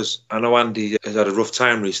mention because I know Andy has had a rough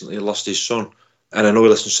time recently, he lost his son. And I know he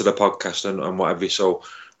listens to the podcast and whatever. So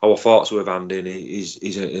our thoughts with Andy, and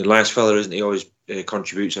he's a nice fella, isn't he? He always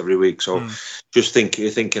contributes every week. So just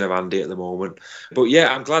thinking of Andy at the moment. But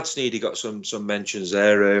yeah, I'm glad Sneedy got some mentions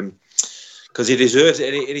there because he deserves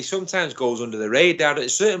it. And he sometimes goes under the radar.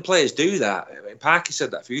 Certain players do that. I mean, Parky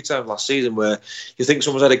said that a few times last season where you think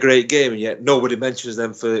someone's had a great game and yet nobody mentions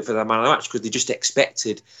them for their man of the match because they just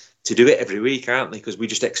expected to do it every week, aren't they? Because we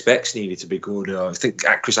just expect Sneedy to be good. I think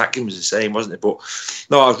Chris Atkins was the same, wasn't it? But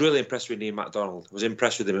no, I was really impressed with Neil MacDonald. I was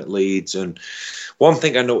impressed with him at Leeds. And one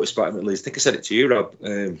thing I noticed about him at Leeds, I think I said it to you, Rob,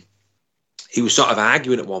 he was sort of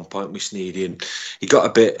arguing at one point with Sneedy and he got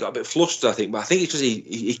a bit flustered, I think. But I think it's because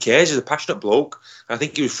he cares. He's a passionate bloke. I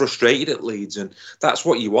think he was frustrated at Leeds, and that's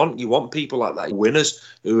what you want. You want people like that, winners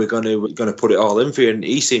who are going to put it all in for you. And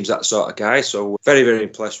he seems that sort of guy. So very, very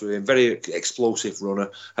impressed with him. Very explosive runner,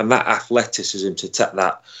 and that athleticism to take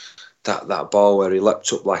that ball where he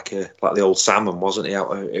leapt up like the old salmon, wasn't he, out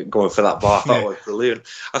going for that bar? I thought it was brilliant.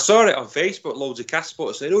 I saw it on Facebook, loads of cast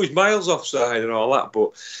supporters saying, he's miles offside and all that,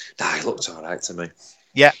 but he looked all right to me.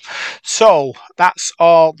 Yeah. So that's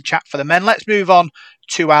all the chat for the men. Let's move on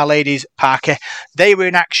to our ladies, Parker. They were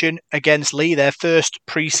in action against Leigh, their first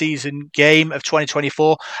pre-season game of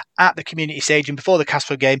 2024 at the community stadium before the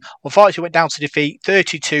Casper game. Unfortunately, went down to defeat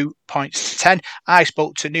 32 points to 10. I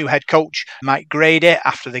spoke to new head coach Mike Grady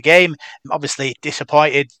after the game. Obviously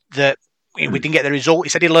disappointed that we didn't get the result. He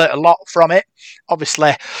said he learnt a lot from it.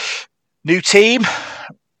 Obviously, new team,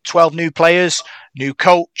 12 new players, new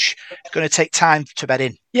coach. It's going to take time to bed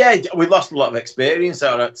in. Yeah, we lost a lot of experience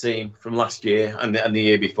out of that team from last year and the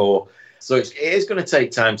year before. So it is going to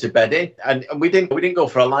take time to bed in. And we didn't go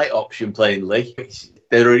for a light option playing Leigh.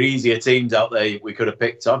 There are easier teams out there we could have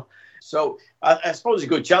picked on. So I suppose it's a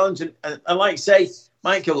good challenge. And like I say,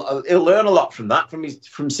 Mike, he'll learn a lot from that,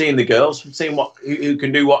 from seeing the girls, from seeing who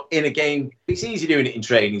can do what in a game. It's easy doing it in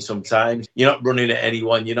training sometimes. You're not running at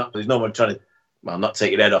anyone. There's no one trying to, well, not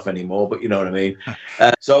take your head off anymore, but you know what I mean.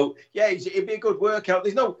 So yeah, it'd be a good workout.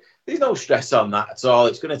 There's no stress on that at all.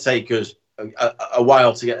 It's going to take us a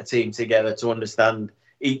while to get a team together, to understand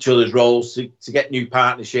each other's roles, to get new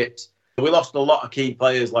partnerships. We lost a lot of key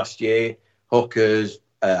players last year, hookers,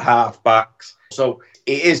 half-backs. So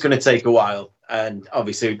it is going to take a while. And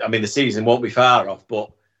obviously, I mean, the season won't be far off, but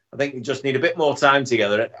I think we just need a bit more time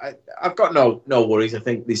together. I've got no worries. I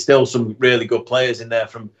think there's still some really good players in there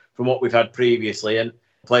from what we've had previously, and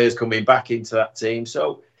players coming back into that team.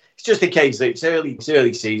 So it's just a case that it's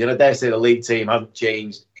early season. I dare say the league team hasn't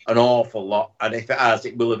changed an awful lot, and if it has,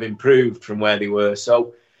 it will have improved from where they were.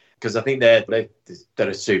 So, because I think they're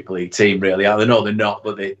a Super League team, really. I know they're not,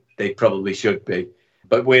 but they probably should be.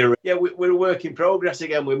 But we're a work in progress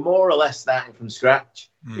again. We're more or less starting from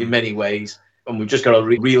scratch in many ways, and we've just got to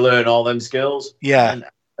relearn all them skills. Yeah,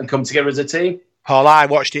 and come together as a team. Paul, I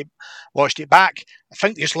watched it back. I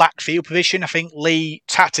think they just lacked field position. I think Leigh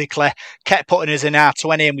tactically kept putting us in our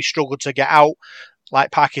 20 and we struggled to get out.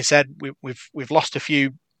 Like Parky said, we've lost a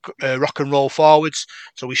few rock and roll forwards,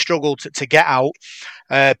 so we struggled to get out.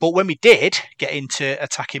 But when we did get into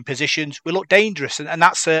attacking positions, we looked dangerous, and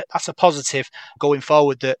that's a positive going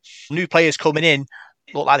forward. That new players coming in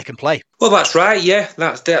look like they can play. Well, that's right. Yeah,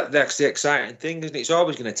 that's the exciting thing, isn't it? It's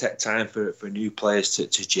always going to take time for new players to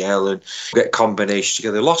gel and get combinations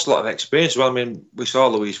together. They lost a lot of experience. Well, I mean, we saw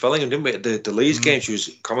Louise Fellingham, didn't we? At the Leeds game, she was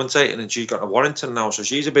commentating, and she's got to Warrington now, so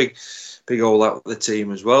she's a big hole out of the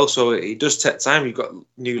team as well. So it does take time. You've got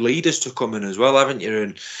new leaders to come in as well, haven't you?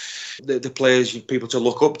 And the players, people to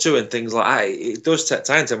look up to and things like that. It does take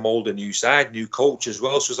time to mould a new side, new coach as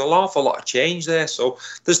well. So there's an awful lot of change there. So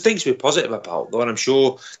there's things to be positive about, though, and I'm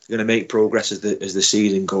sure they're going to make progress as the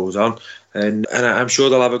season goes on. And I'm sure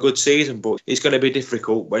they'll have a good season, but it's going to be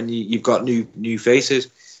difficult when you've got new faces.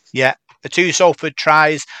 Yeah. The two Salford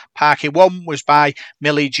tries, Parky, one was by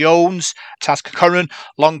Millie Jones, Taz Curran,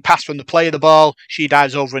 long pass from the play of the ball, she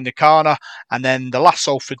dives over in the corner, and then the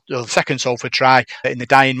second Salford try in the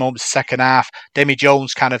dying moments of the second half, Demi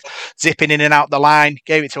Jones kind of zipping in and out the line,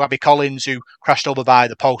 gave it to Abby Collins, who crashed over by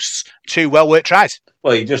the posts. Two well-worked tries.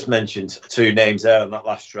 Well, you just mentioned two names there on that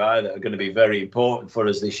last try that are going to be very important for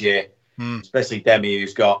us this year, especially Demi,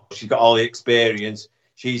 she's got all the experience.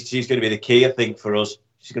 She's going to be the key, I think, for us.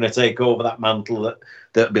 She's going to take over that mantle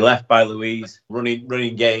that'll be left by Louise,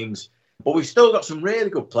 running games. But we've still got some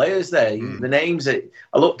really good players there. The names I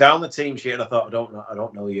looked down the team sheet and I thought, I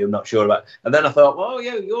don't know you, I'm not sure about. And then I thought, well,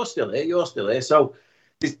 yeah, you're still here. So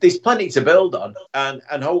there's plenty to build on,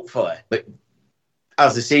 and hopefully,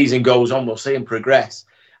 as the season goes on, we'll see them progress.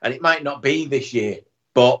 And it might not be this year,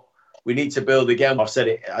 but we need to build again. I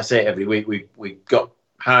say it every week. We got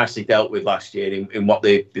harshly dealt with last year in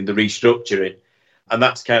the restructuring. And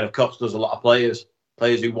that's kind of cost us a lot of players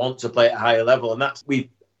who want to play at a higher level. And we've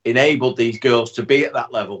enabled these girls to be at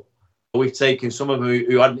that level. We've taken some of them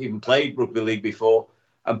who hadn't even played rugby league before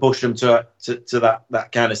and pushed them to that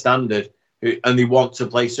kind of standard. And they want to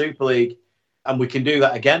play Super League. And we can do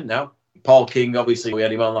that again now. Paul King, obviously, we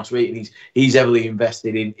had him on last week, and he's heavily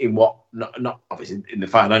invested in what, not obviously in the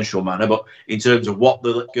financial manner, but in terms of what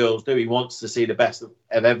the girls do. He wants to see the best of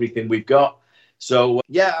everything we've got. So,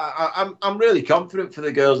 yeah, I'm really confident for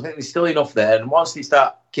the girls. I think there's still enough there. And once they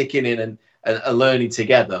start kicking in and learning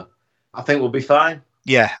together, I think we'll be fine.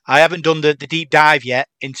 Yeah, I haven't done the deep dive yet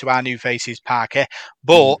into our new faces, Parker.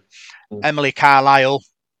 But Emily Carlisle,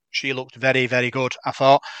 she looked very, very good, I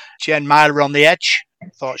thought. Jen Myler on the edge.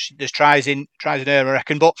 Thought there's tries in her, I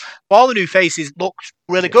reckon. But all the new faces looked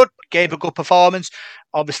really good, gave a good performance.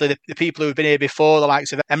 Obviously, the people who've been here before, the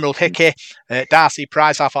likes of Emerald Hickey, Darcy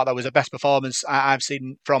Price, I thought that was the best performance I've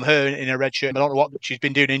seen from her in a red shirt. I don't know what she's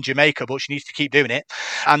been doing in Jamaica, but she needs to keep doing it.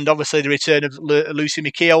 And obviously, the return of Lucy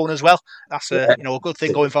McKeown as well. That's a good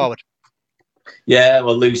thing going forward. Yeah,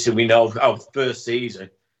 well, Lucy, we know our first season,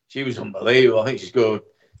 she was unbelievable. I think she scored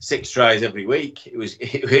 6 tries every week. It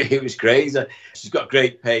was crazy. She's got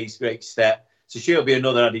great pace, great step. So she'll be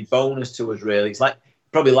another added bonus to us, really. It's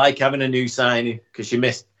probably like having a new signing because she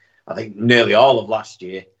missed, I think, nearly all of last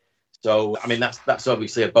year. So, I mean, that's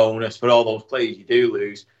obviously a bonus for all those players you do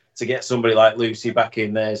lose. To get somebody like Lucy back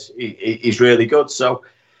in there is really good. So,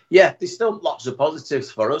 yeah, there's still lots of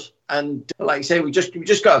positives for us. And like I say, we just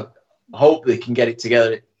got to hope they can get it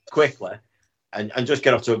together quickly and just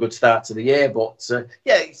get off to a good start to the year. But,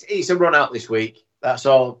 yeah, it's a run out this week. That's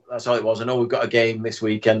all it was. I know we've got a game this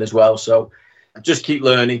weekend as well. So just keep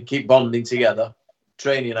learning, keep bonding together,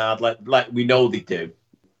 training hard like we know they do,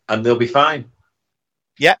 and they'll be fine.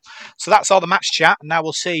 Yeah, so that's all the match chat. And now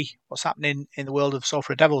we'll see what's happening in the world of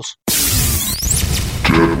Salford Devils.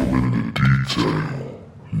 Gentlemen in detail.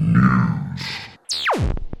 News.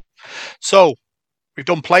 So, we've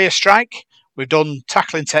done player strike. We've done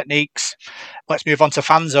tackling techniques. Let's move on to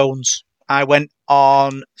fan zones. I went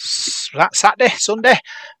on Saturday, Sunday.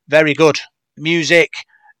 Very good. Music,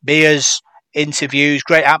 beers, interviews,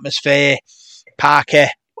 great atmosphere. Parky.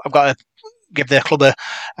 I've got to give the club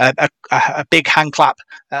a big hand clap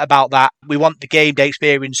about that. We want the game day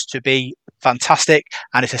experience to be fantastic,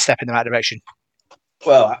 and it's a step in the right direction.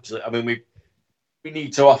 Well, absolutely. I mean, we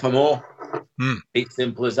need to offer more. It's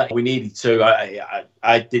simple as that. We needed to.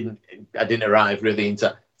 I didn't arrive really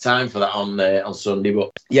into time for that on Sunday,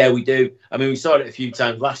 but yeah, we do. I mean, we saw it a few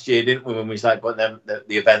times last year, didn't we? When we started putting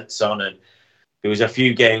the events on, and there was a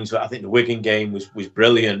few games. I think the Wigan game was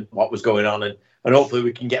brilliant. What was going on, and hopefully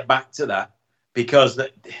we can get back to that. Because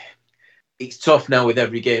it's tough now with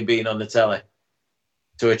every game being on the telly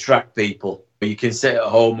to attract people. You can sit at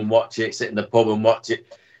home and watch it, sit in the pub and watch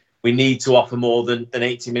it. We need to offer more than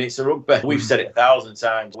 80 minutes of rugby. We've said it 1,000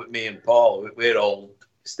 times with me and Paul. We're all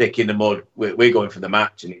stick in the mud. We're going for the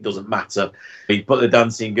match, and it doesn't matter. You put the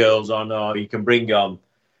dancing girls on, or you can bring on,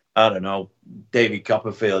 I don't know, David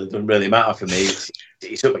Copperfield. It doesn't really matter for me.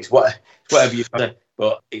 It's whatever you say,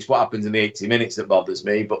 but it's what happens in the 80 minutes that bothers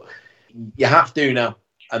me. But you have to now,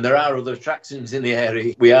 and there are other attractions in the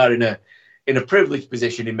area. We are in a privileged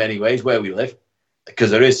position in many ways where we live,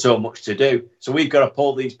 because there is so much to do. So we've got to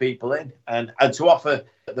pull these people in and to offer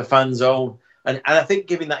the fan zone, and I think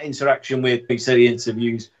giving that interaction with city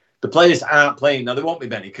interviews. The players aren't playing now. There won't be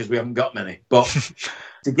many because we haven't got many, but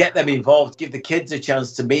to get them involved, give the kids a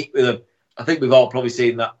chance to meet with them. I think we've all probably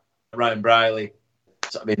seen that Ryan Briley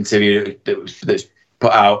sort of interview that's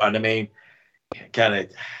put out, and I mean, I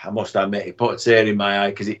must admit, it put a tear in my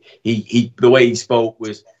eye because he the way he spoke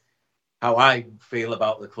was how I feel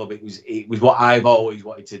about the club. It was what I've always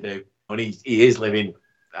wanted to do, and he is living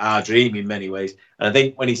our dream in many ways. And I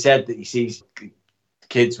think when he said that he sees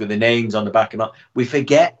kids with the names on the back of them, we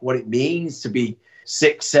forget what it means to be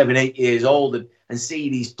 6, 7, 8 years old and see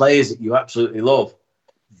these players that you absolutely love.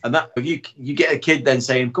 And that if you get a kid then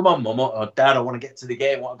saying, "Come on, Mum or Dad, I want to get to the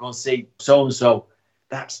game. I want to go and see so and so."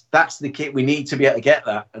 That's the kid. We need to be able to get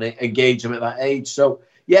that and engage them at that age. So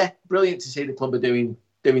yeah, brilliant to see the club are doing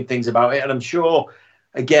things about it. And I'm sure,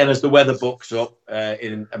 again, as the weather books up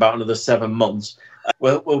in about another 7 months,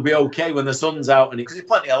 we'll be okay when the sun's out, and because there's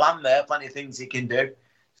plenty of land there, plenty of things he can do.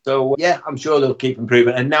 So yeah, I'm sure they'll keep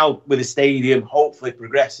improving. And now with the stadium hopefully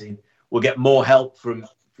progressing, we'll get more help from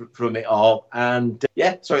it all. And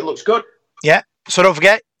yeah, so it looks good. Yeah. So don't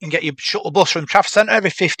forget, you can get your shuttle bus from Trafford Centre every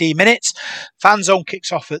 15 minutes. Fan zone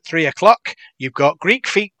kicks off at 3 o'clock. You've got Greek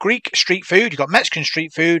street food. You've got Mexican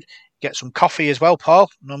street food. Get some coffee as well, Paul.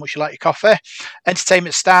 I know how much you like your coffee.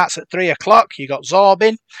 Entertainment starts at 3 o'clock. You got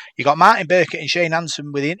Zorbin. You got Martin Burkett and Shane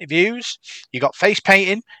Hanson with the interviews. You got face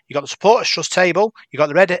painting. You got the Supporters Trust table. You got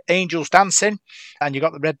the Red Angels dancing. And you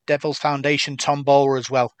got the Red Devils Foundation tombola as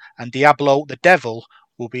well. And Diablo, the Devil,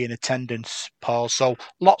 will be in attendance, Paul. So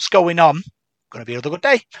lots going on. Going to be another good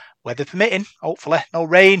day, weather permitting, hopefully no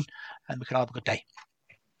rain, and we can have a good day.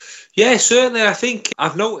 Yeah, certainly. I think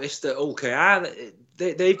I've noticed that OKR,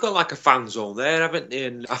 they've got like a fan zone there, haven't they?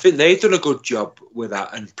 And I think they've done a good job with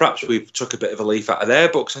that. And perhaps we've took a bit of a leaf out of their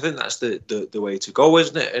books. I think that's the way to go,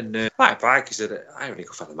 isn't it? And like I said, I only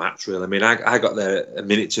go for the match, really. I mean, I got there a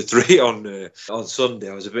minute to 3 on Sunday.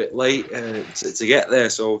 I was a bit late to get there,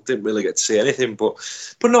 so didn't really get to see anything. But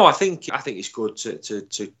no, I think it's good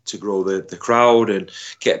to grow the crowd and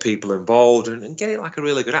get people involved and get it like a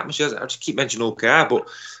really good atmosphere. I just keep mentioning OKR, but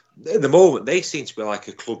at the moment they seem to be like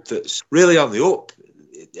a club that's really on the up.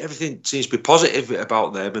 Everything seems to be positive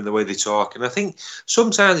about them and the way they talk. And I think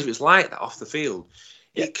sometimes if it's like that off the field,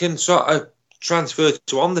 it can sort of transfer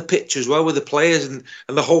to on the pitch as well with the players, and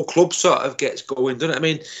the whole club sort of gets going, doesn't it? I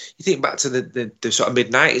mean, you think back to the sort of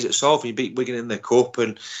mid-90s at Salford, you beat Wigan in the Cup,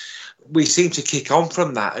 and we seemed to kick on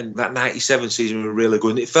from that, and that 97 season was really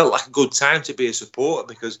good, and it felt like a good time to be a supporter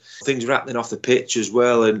because things were happening off the pitch as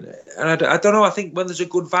well, and I don't know, I think when there's a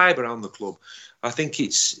good vibe around the club, I think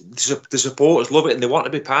it's the supporters love it and they want to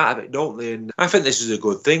be part of it, don't they? And I think this is a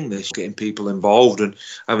good thing, this getting people involved and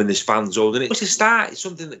having this fan zone. And it's a start. It's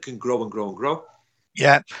something that can grow and grow and grow.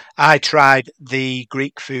 Yeah, I tried the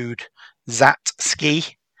Greek food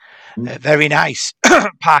Zatski. Very nice.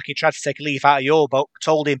 Parky tried to take a leaf out of your book,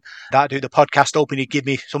 told him that I'd do the podcast hoping he'd give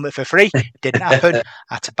me something for free. It didn't happen.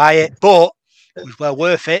 I had to buy it, but it was well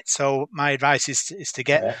worth it. So my advice is to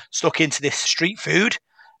get stuck into this street food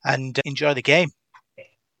and enjoy the game.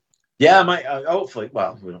 Yeah, I might. Hopefully,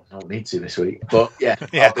 well, we don't need to this week, but yeah,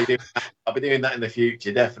 I'll be doing that in the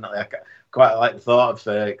future. Definitely, I quite like the thought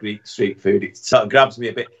of Greek street food. It sort of grabs me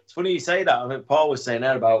a bit. It's funny you say that. I mean, Paul was saying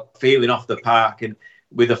there about feeling off the park and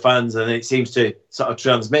with the fans, and it seems to sort of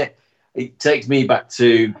transmit. It takes me back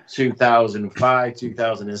to 2005,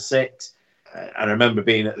 2006. I remember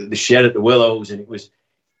being at the shed at the Willows, and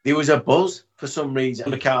there was a buzz for some reason.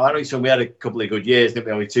 Under Carl Harrison, we had a couple of good years, didn't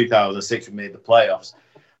we? Only 2006 we made the playoffs.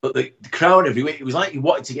 But the crowd every week, it was like you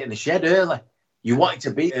wanted to get in the shed early. You wanted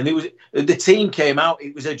to be, and the team came out.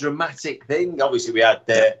 It was a dramatic thing. Obviously, we had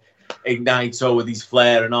Ignito with his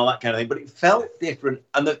flair and all that kind of thing, but it felt different.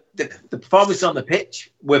 And the performances on the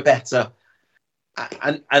pitch were better.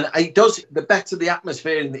 And it does, the better the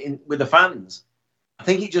atmosphere with the fans, I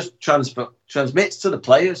think it just transmits to the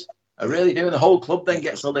players. I really do. And the whole club then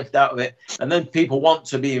gets a lift out of it. And then people want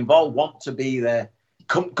to be involved, want to be there.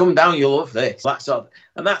 Come down, you'll love this. That's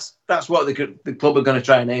what the club are going to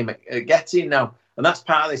try and aim at getting now. And that's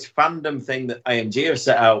part of this fandom thing that IMG have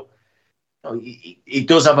set out. It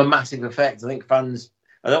does have a massive effect. I think fans,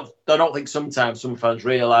 I don't think sometimes some fans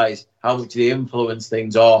realise how much they influence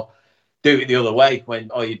things or do it the other way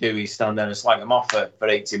when all you do is stand there and slag them off for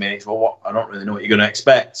 80 minutes. Well, what? I don't really know what you're going to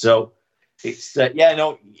expect. So it's, it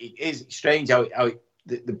is strange how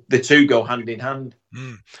the two go hand in hand.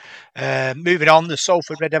 Moving on, the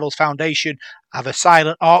Salford Red Devils Foundation have a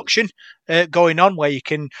silent auction going on where you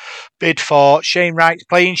can bid for Shane Wright's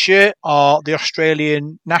playing shirt or the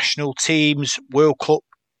Australian national team's World Cup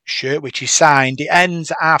shirt, which is signed. It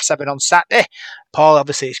ends at 7:30 on Saturday. Paul,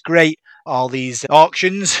 obviously it's great, all these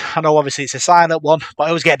auctions. I know obviously it's a silent one, but I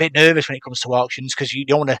always get a bit nervous when it comes to auctions because you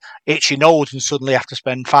don't want to itch your nose and suddenly have to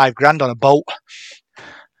spend $5,000 on a boat.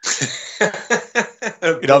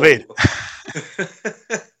 You know what I mean?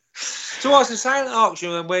 So what's a silent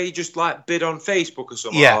auction where you just like bid on Facebook or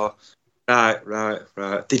something? Yeah. Or, right.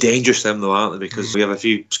 They're dangerous them though, aren't they? Because we have a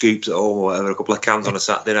few scoops at home or whatever, a couple of cans on a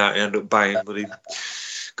Saturday night and end up buying bloody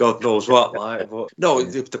God knows what. Like, but no,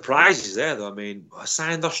 the prize is there though. I mean, a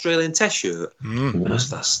signed Australian Test shirt.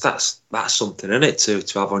 That's something, isn't it, to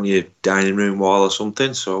have on your dining room wall or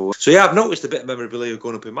something. So yeah, I've noticed a bit of memorabilia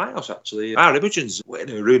going up in my house actually. Our Imogen's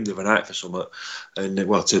waiting in a room the other night for something, and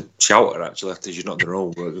to shout her actually after she's not in her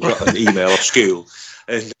own. But we've got an email off school,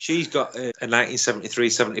 and she's got a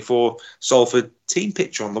 1973-74 Salford team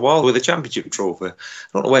picture on the wall with a championship trophy. I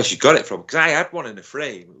don't know where she got it from because I had one in a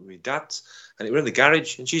frame with my dad's. And it was in the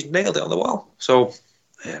garage, and she's nailed it on the wall. So,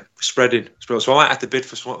 yeah, spreading. So I might have to bid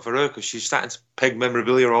for something for her because she's starting to peg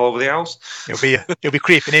memorabilia all over the house. You'll be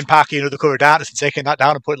creeping in, parking under the cover of darkness and taking that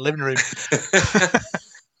down and putting it in the living room.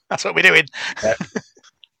 That's what we're doing.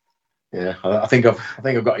 Yeah, I think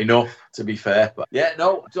I've got enough, to be fair. But yeah,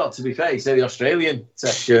 no, to be fair, you say the Australian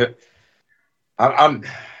Test shirt.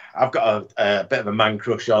 I've got a bit of a man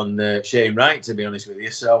crush on Shane Wright, to be honest with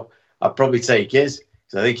you. So I'd probably take his.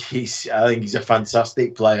 I think he's a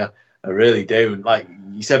fantastic player. I really do. And like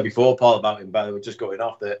you said before, Paul, about him, by the way, just going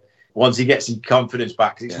off that once he gets his confidence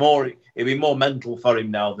back, it'll be more mental for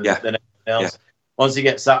him now than anything else. Yeah. Once he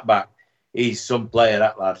gets that back, he's some player,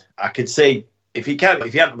 that lad. I could see if he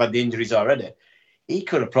hadn't had the injuries already, he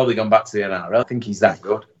could have probably gone back to the NRL. I think he's that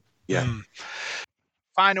good. Yeah.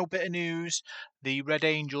 Final bit of news. The Red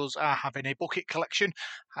Angels are having a bucket collection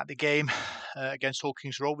at the game against Hull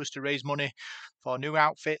Kings Rovers to raise money for new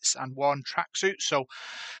outfits and worn tracksuits. So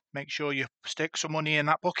make sure you stick some money in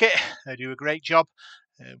that bucket. They do a great job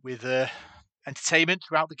with entertainment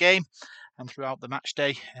throughout the game and throughout the match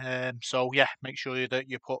day. So yeah, make sure that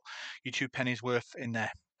you put your 2 pennies worth in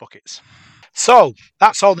their buckets. So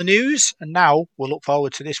that's all the news, and now we'll look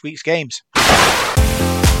forward to this week's games.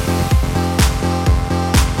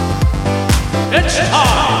 It's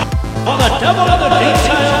time for the Devil in the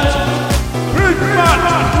Details Big Match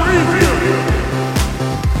Preview.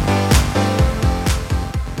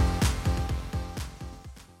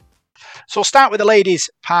 So start with the ladies,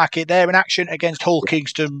 Parky. They're in action against Hull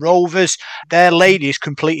Kingston Rovers. Their ladies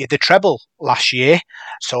completed the treble last year,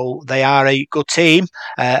 so they are a good team.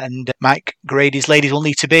 And Mike Grady's ladies will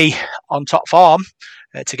need to be on top form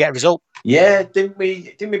to get a result. Yeah, didn't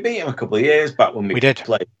we beat them a couple of years back when we did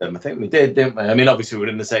played them? I think we did, didn't we? I mean, obviously we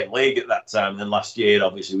were in the same league at that time. And then last year,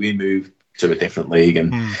 obviously, we moved to a different league.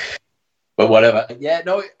 But whatever. Yeah,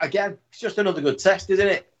 no, again, it's just another good test, isn't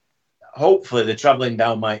it? Hopefully the travelling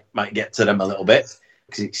down might get to them a little bit,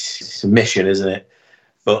 because it's a mission, isn't it?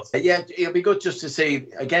 But yeah, it'll be good just to see,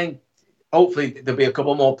 again, hopefully there'll be a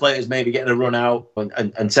couple more players maybe getting a run out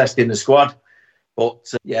and testing the squad. But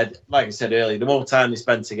yeah, like I said earlier, the more time they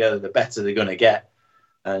spend together, the better they're going to get.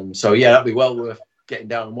 And so, yeah, that'd be well worth getting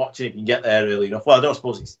down and watching if you can get there early enough. Well, I don't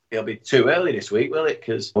suppose it'll be too early this week, will it?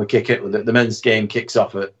 Because we kick it, the men's game kicks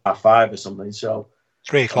off at 5 or something. So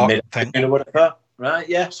 3 o'clock, I think. Right,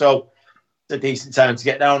 yeah. So it's a decent time to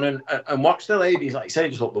get down and watch the ladies. Like you say,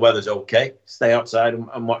 just hope the weather's okay. Stay outside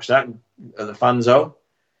and watch that at the fan zone.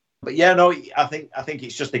 But yeah, no, I think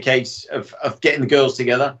it's just a case of getting the girls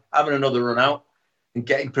together, having another run out, and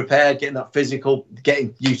getting prepared, getting that physical,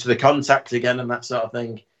 getting used to the contact again and that sort of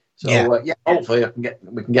thing. So, yeah, hopefully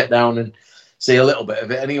we can get down and see a little bit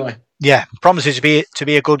of it anyway. Yeah, promises to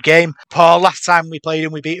be a good game. Paul, last time we played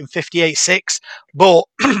him, we beat him 58-6. But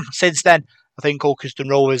since then, I think Hull Kingston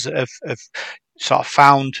Rovers have sort of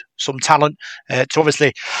found some talent to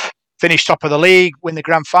obviously finish top of the league, win the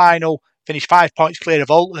grand final, finish 5 points clear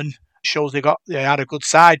of Alton. Shows they had a good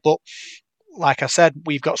side. But like I said,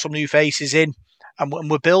 we've got some new faces in.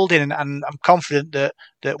 And we're building, and I'm confident that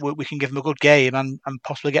we can give them a good game and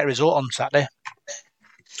possibly get a result on Saturday.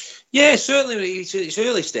 Yeah, certainly. It's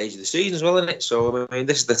early stage of the season as well, isn't it? So, I mean,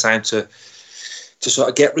 this is the time to sort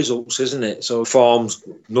of get results, isn't it? So, form's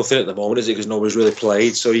nothing at the moment, is it? Because nobody's really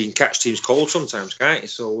played. So, you can catch teams cold sometimes, can't you?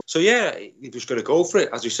 So yeah, you've just got to go for it.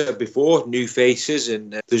 As we said before, new faces,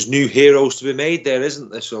 and there's new heroes to be made there,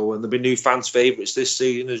 isn't there? So, and there'll be new fans' favourites this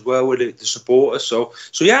season as well with the supporters. So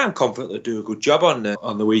yeah, I'm confident they'll do a good job on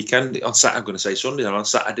the weekend. On Saturday, I'm going to say Sunday, and on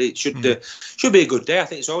Saturday, it should be a good day. I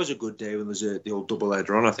think it's always a good day when there's the old double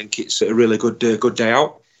header on. I think it's a really good day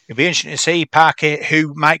out. It'll be interesting to see, Parky,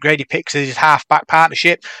 who Mike Grady picks as his half-back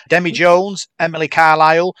partnership. Demi Jones, Emily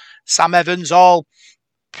Carlisle, Sam Evans all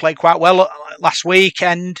played quite well last week,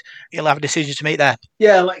 and he'll have a decision to make there.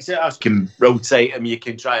 Yeah, like I said, you can rotate them, you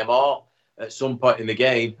can try them all at some point in the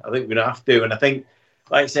game. I think we're going to have to. And I think,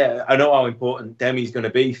 like I said, I know how important Demi's going to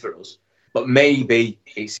be for us, but maybe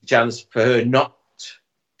it's a chance for her not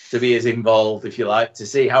to be as involved, if you like, to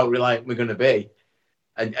see how reliant we're going to be.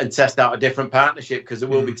 And test out a different partnership, because there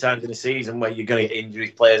will be times in the season where you're going to get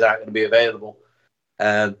injuries, players aren't going to be available.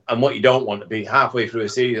 And what you don't want to be halfway through a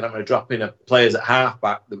season, I'm going to drop in players at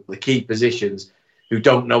halfback, the key positions, who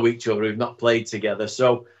don't know each other, who've not played together.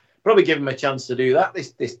 So probably give him a chance to do that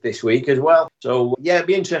this week as well. So yeah, it'd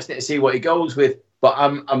be interesting to see what he goes with. But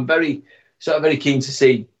I'm very keen to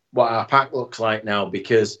see what our pack looks like now,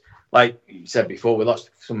 because like you said before, we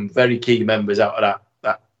lost some very key members out of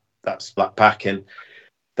that black pack, and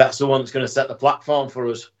that's the one that's going to set the platform for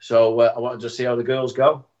us. So I want to just see how the girls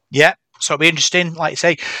go. Yeah, so it'll be interesting. Like you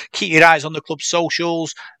say, keep your eyes on the club's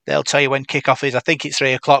socials. They'll tell you when kickoff is. I think it's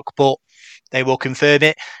 3 o'clock, but they will confirm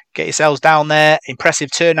it. Get yourselves down there. Impressive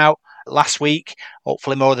turnout last week.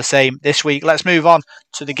 Hopefully more of the same this week. Let's move on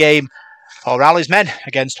to the game. Paul Rowleys men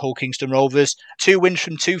against Hull Kingston Rovers. 2 wins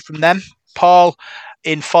from 2 from them. Paul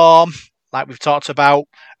in form, like we've talked about,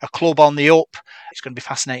 a club on the up. It's going to be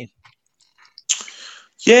fascinating.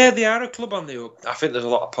 Yeah, they are a club on the up. I think there's a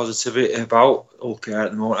lot of positivity about OKR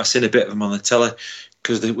at the moment. I've seen a bit of them on the telly,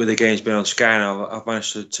 because with the games being on Sky now, I've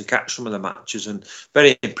managed to catch some of the matches, and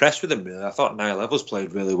very impressed with them, really. I thought Niall Evans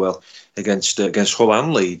played really well against Hull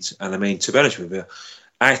and Leeds. And I mean, to be honest with you,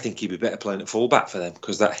 I think he'd be better playing at fullback for them,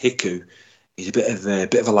 because that Hiku is a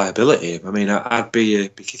bit of a liability. I mean, I'd be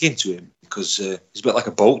kicking to him, because he's a bit like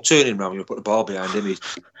a boat turning around when you put the ball behind him.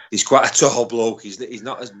 He's quite a tall bloke. He's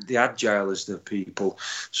not as the agile as the people.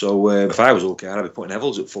 So if I was okay, I'd be putting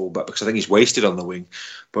Evans at fullback, because I think he's wasted on the wing.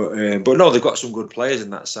 But no, they've got some good players in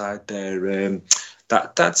that side there.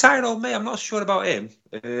 That Tyrone May, I'm not sure about him.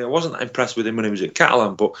 I wasn't that impressed with him when he was at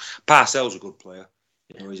Catalan, but Parcells a good player.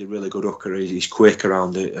 You know, he's a really good hooker. He's quick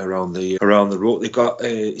around the rope. They've got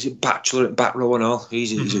is it Batchelor at back row and all.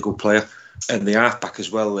 He's a good player. And the halfback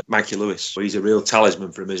as well, Mikey Lewis. He's a real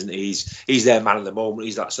talisman for him, isn't he? He's their man at the moment.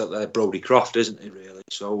 He's that sort of Brodie Croft, isn't he, really?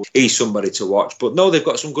 So he's somebody to watch. But no, they've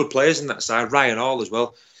got some good players in that side. Ryan Hall as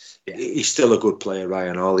well. he's still a good player,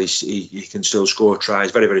 Ryan Hall. He can still score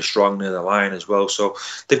tries, very, very strong near the line as well. So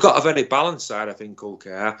they've got a very balanced side, I think, Hull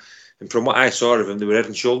KR. And from what I saw of them, they were head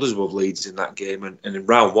and shoulders above Leeds in that game. And in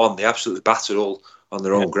round one, they absolutely battered Hull on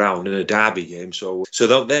their own ground in a derby game. So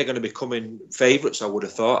they're going to be coming favourites, I would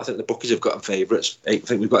have thought. I think the bookies have got them favourites. I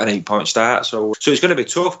think we've got an 8-point start. So it's going to be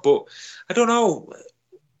tough. But I don't know.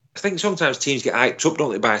 I think sometimes teams get hyped up,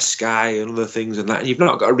 don't they, by Sky and other things and that. And you've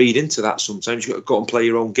not got to read into that sometimes. You've got to go and play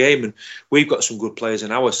your own game. And we've got some good players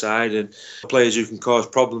on our side and players who can cause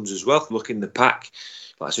problems as well. Look in the pack.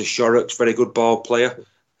 Like Shorrock's very good ball player.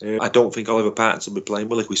 I don't think Oliver Partons will be playing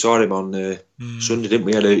well. If we saw him on Sunday, didn't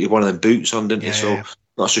we? He had one of them boots on, didn't he? So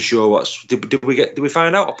not so sure what's. Did we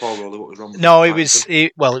find out, or Paul Rowleys, what was wrong with him? No, it was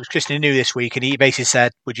Christian New this week, and he basically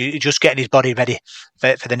said, "Would you just getting his body ready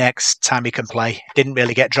for the next time he can play?" Didn't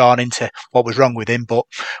really get drawn into what was wrong with him, but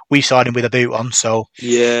we saw him with a boot on, so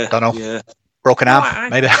don't know. Broken arm,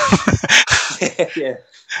 maybe.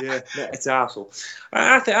 Yeah, it's arsehole.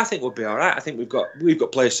 I think we'll be all right. I think we've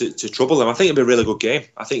got players to trouble them. I think it'll be a really good game.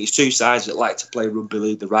 I think it's two sides that like to play rugby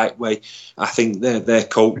league the right way. I think their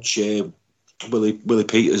coach, Willie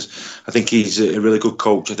Peters, I think he's a really good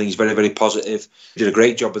coach. I think he's very, very positive. He did a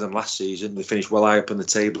great job with them last season. They finished well high up on the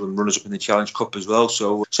table and runners up in the Challenge Cup as well.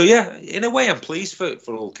 So yeah, in a way, I'm pleased for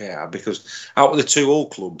Hull KR because out of the two Hull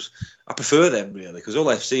clubs, I prefer them really because Hull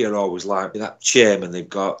FC are always like that chairman they've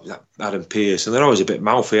got, that Adam Pearce, and they're always a bit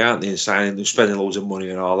mouthy, aren't they, in signing them, spending loads of money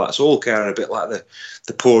and all that. So Hull KR are a bit like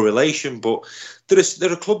the poor relation, but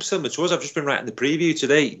there are clubs similar to us. I've just been writing the preview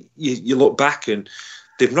today. You look back and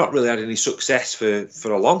they've not really had any success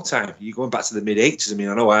for a long time. You're going back to the mid-80s. I mean,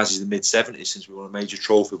 I know ours is the mid-70s since we won a major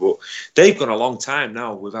trophy, but they've gone a long time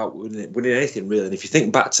now without winning anything, really. And if you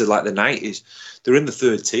think back to like the 90s, they're in the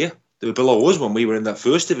third tier. They were below us when we were in that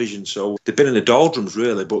first division. So they've been in the doldrums,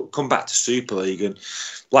 really, but come back to Super League. And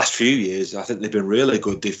last few years, I think they've been really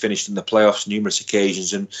good. They've finished in the playoffs numerous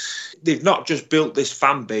occasions. And they've not just built this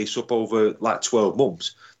fan base up over like 12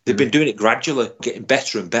 months. They've been doing it gradually, getting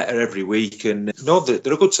better and better every week. And no,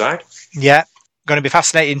 they're a good side. Yeah, going to be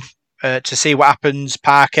fascinating to see what happens,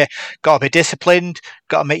 Parker. Got to be disciplined,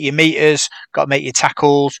 got to make your meters, got to make your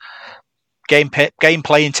tackles.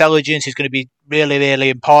 Gameplay intelligence is going to be really, really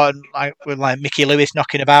important. Like with Mickey Lewis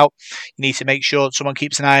knocking about, you need to make sure someone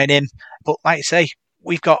keeps an eye on him. But like you say,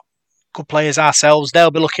 we've got good players ourselves.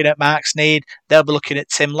 They'll be looking at Mark Sneed. They'll be looking at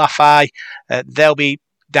Tim Laffey. They'll be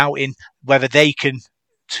doubting whether they can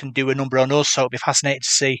do a number on us. So it'll be fascinating to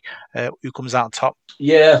see who comes out on top.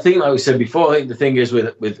 Yeah, I think like we said before, I think the thing is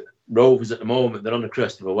with Rovers at the moment, they're on the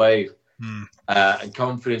crest of a wave. And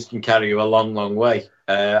confidence can carry you a long, long way.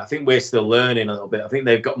 I think we're still learning a little bit. I think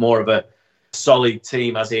they've got more of a solid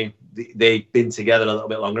team, as in they've been together a little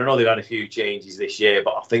bit longer. I know they've had a few changes this year,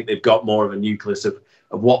 but I think they've got more of a nucleus of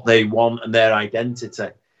what they want and their identity.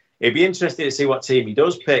 It'd be interesting to see what team he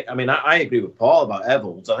does pick. I mean, I agree with Paul about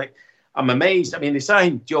Evans. I think I'm amazed. I mean, they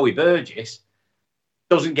signed Joey Burgess,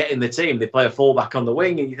 doesn't get in the team. They play a fullback on the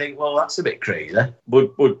wing, and you think, well, that's a bit crazy.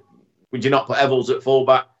 Would you not put Evans at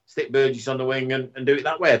fullback, stick Burgess on the wing, and do it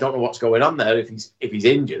that way? I don't know what's going on there, if he's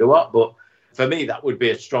injured or what. But for me, that would be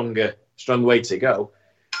a strong way to go.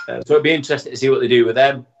 So it'd be interesting to see what they do with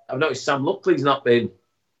them. I've noticed Sam Luckley's not been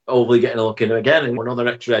overly getting a look in again, and another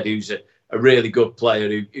ex-Red who's a really good player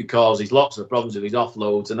who causes lots of problems with his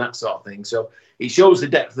offloads and that sort of thing. So it shows the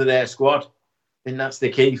depth of their squad. I think that's the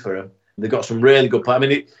key for them. They've got some really good players. I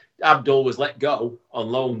mean, Abdul was let go on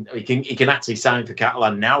loan. He can actually sign for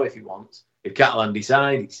Catalan now if he wants. If Catalan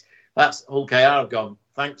decides, that's Hull KR have gone,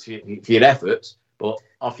 thanks for your efforts, but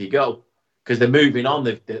off you go. Because they're moving on.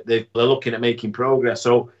 They're looking at making progress.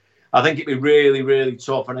 So I think it'd be really, really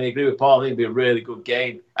tough. And I agree with Paul. I think it'd be a really good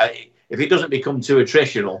game. If it doesn't become too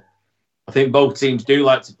attritional, I think both teams do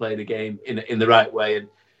like to play the game in the right way. And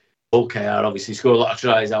Hull KR obviously score a lot of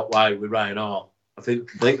tries out wide with Ryan Hall. I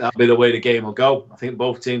think that'll be the way the game will go. I think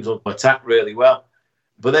both teams will attack really well.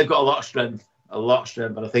 But they've got a lot of strength.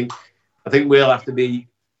 And I think we'll have to be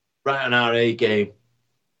right on our A game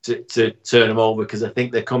to turn them over, because I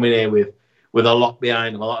think they're coming here with a lot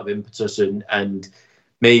behind them, a lot of impetus, and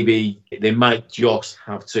maybe they might just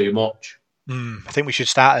have too much. I think we should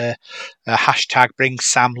start a hashtag bring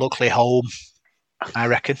Sam Luckley home, I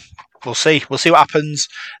reckon. We'll see. We'll see what happens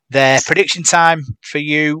there. Prediction time for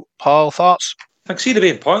you, Paul. Thoughts? I can see there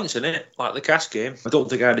being points in it, like the Cas game. I don't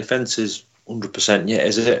think our defence is 100% yet,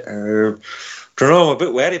 is it? Don't know. I'm a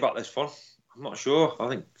bit wary about this one. I'm not sure.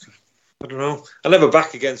 I don't know. I'll never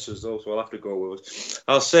back against us, though, so I'll have to go with it.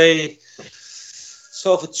 I'll say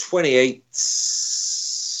Salford 28,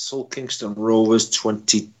 Hull Kingston Rovers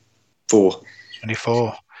 24.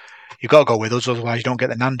 24. You've got to go with us, otherwise you don't get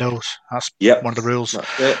the Nando's. That's one of the rules.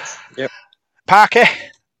 That's it. Yep. Parker,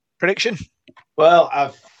 prediction? Well,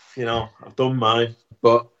 I've done mine,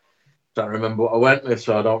 but I don't remember what I went with,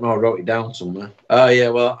 so I don't know. I wrote it down somewhere.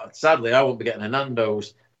 Well, sadly, I won't be getting a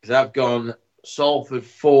Nando's because I've gone Salford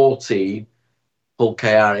 14, Hull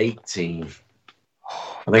KR 18.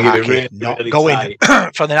 I think it'd be really, not really going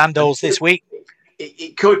tight. for the Nando's this week.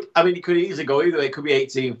 It could easily go either way. It could be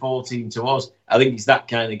 18-14 to us. I think it's that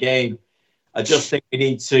kind of game. I just think we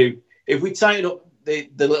need to, if we tighten up the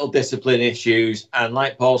little discipline issues, and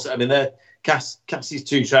like Paul said, I mean, Cassie's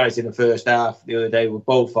 2 tries in the first half the other day were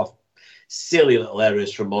both off silly little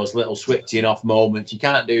errors from us, little switching off moments. You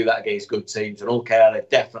can't do that against good teams, and Hull KR are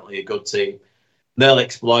definitely a good team. They'll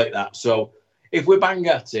exploit that. So if we bang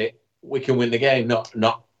at it, we can win the game.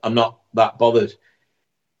 I'm not that bothered.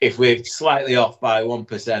 If we're slightly off by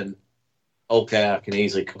 1%, Hull KR can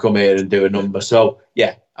easily come here and do a number. So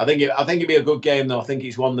yeah, I think it'd be a good game though. I think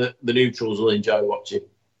it's one that the neutrals will enjoy watching.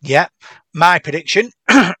 Yeah, my prediction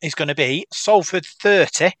is going to be Salford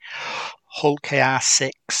 30, Hull KR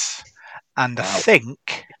 6, and I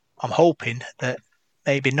think I'm hoping that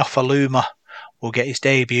maybe Nofaluma will get his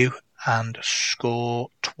debut and score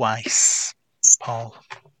twice. Paul.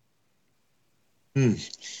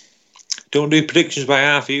 Don't do predictions by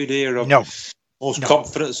half, you, do you, Rob? No. Most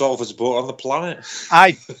confident Salford supporter on the planet.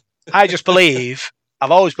 I just believe,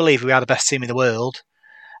 I've always believed we are the best team in the world.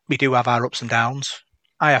 We do have our ups and downs.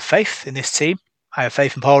 I have faith in this team. I have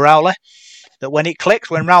faith in Paul Rowley that when it clicks,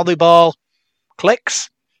 when Rowley ball clicks,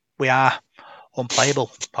 we are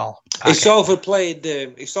unplayable, Paul. If Salford played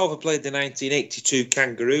the 1982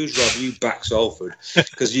 Kangaroos, Rob, you back Salford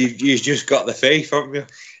because you've just got the faith, haven't you?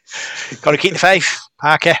 Got to keep the faith,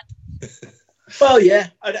 Parker. Well, yeah.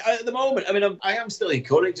 At the moment, I mean, I am still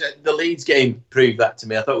encouraged. The Leeds game proved that to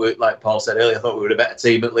me. I thought, like Paul said earlier, I thought we were a better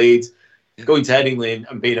team at Leeds. Going to Headingley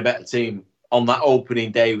and being a better team on that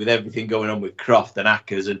opening day with everything going on with Croft and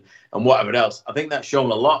Ackers and whatever else, I think that's shown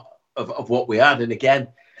a lot of what we had. And again,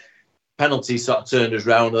 penalties sort of turned us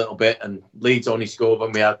round a little bit, and Leeds only scored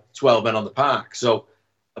when we had 12 men on the park. So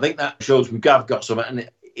I think that shows we have got something. And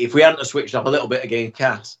if we hadn't switched up a little bit against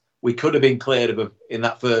Cass, we could have been cleared of them in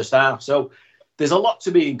that first half. So there's a lot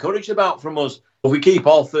to be encouraged about from us. If we keep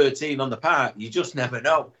all 13 on the park, you just never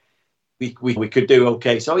know. We could do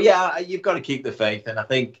okay. So, yeah, you've got to keep the faith. And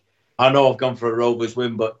I know I've gone for a Rovers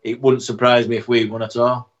win, but it wouldn't surprise me if we won at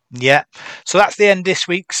all. Yeah. So that's the end of this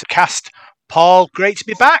week's cast. Paul, great to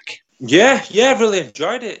be back. Yeah, really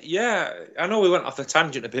enjoyed it. Yeah, I know we went off the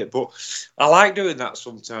tangent a bit, but I like doing that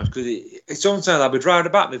sometimes because sometimes I'll be driving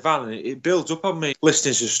about my van and it builds up on me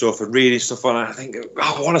listening to stuff and reading stuff on it. I think,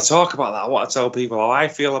 I want to talk about that. I want to tell people how I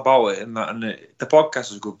feel about it and that. And the podcast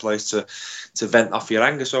is a good place to vent off your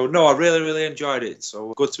anger. So, no, I really, really enjoyed it.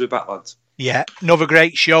 So, good to be back, lads. Yeah, another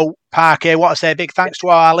great show, Parker. I want to say a big thanks to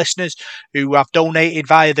our listeners who have donated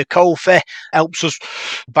via the Ko-fi. Helps us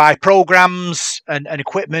buy programmes and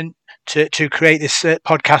equipment to create this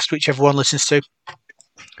podcast, which everyone listens to.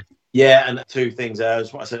 Yeah, and 2 things. I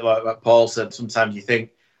just want to say, like Paul said, sometimes you think,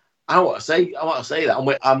 I want to say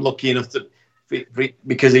that. I'm lucky enough to,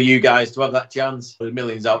 because of you guys, to have that chance. There's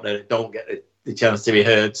millions out there that don't get the chance to be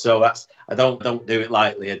heard. So I don't do it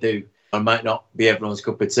lightly. I do. I might not be everyone's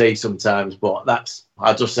cup of tea sometimes, but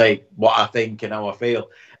I'll just say what I think and how I feel.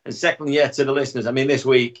 And secondly, to the listeners, I mean, this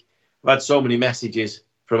week I've had so many messages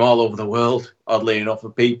from all over the world, oddly enough,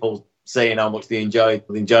 of people saying how much they enjoyed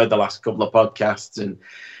the last couple of podcasts and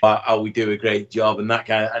how we do a great job and that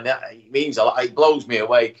kind of, and that, it means a lot. It blows me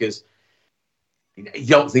away because you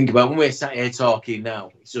don't think about when we're sat here talking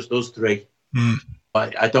now, it's just us 3.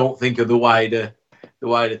 I don't think of the wider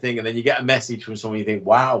thing, and then you get a message from someone, you think,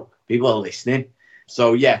 wow, people are listening.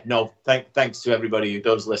 So thanks to everybody who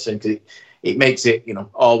does listen, because it makes it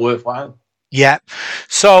all worthwhile. Yeah.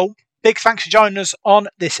 So big thanks for joining us on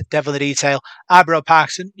this Devil in the Detail. I'm Rob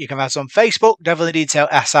Parkinson. You can find us on Facebook, Devil in the Detail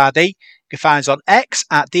SRD. You can find us on X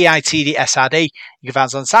at DITDSRD. You can find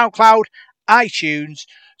us on SoundCloud, iTunes,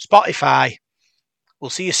 Spotify. We'll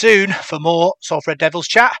see you soon for more Salford Red Devils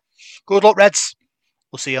chat. Good luck, Reds.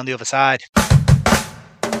 We'll see you on the other side.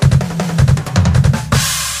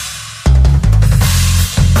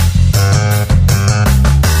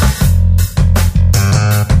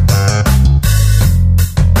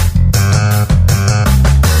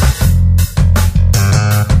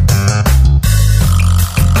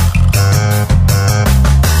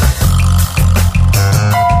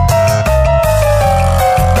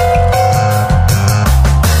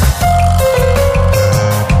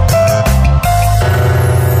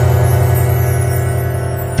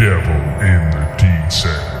 Devil in the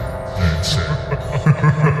detail.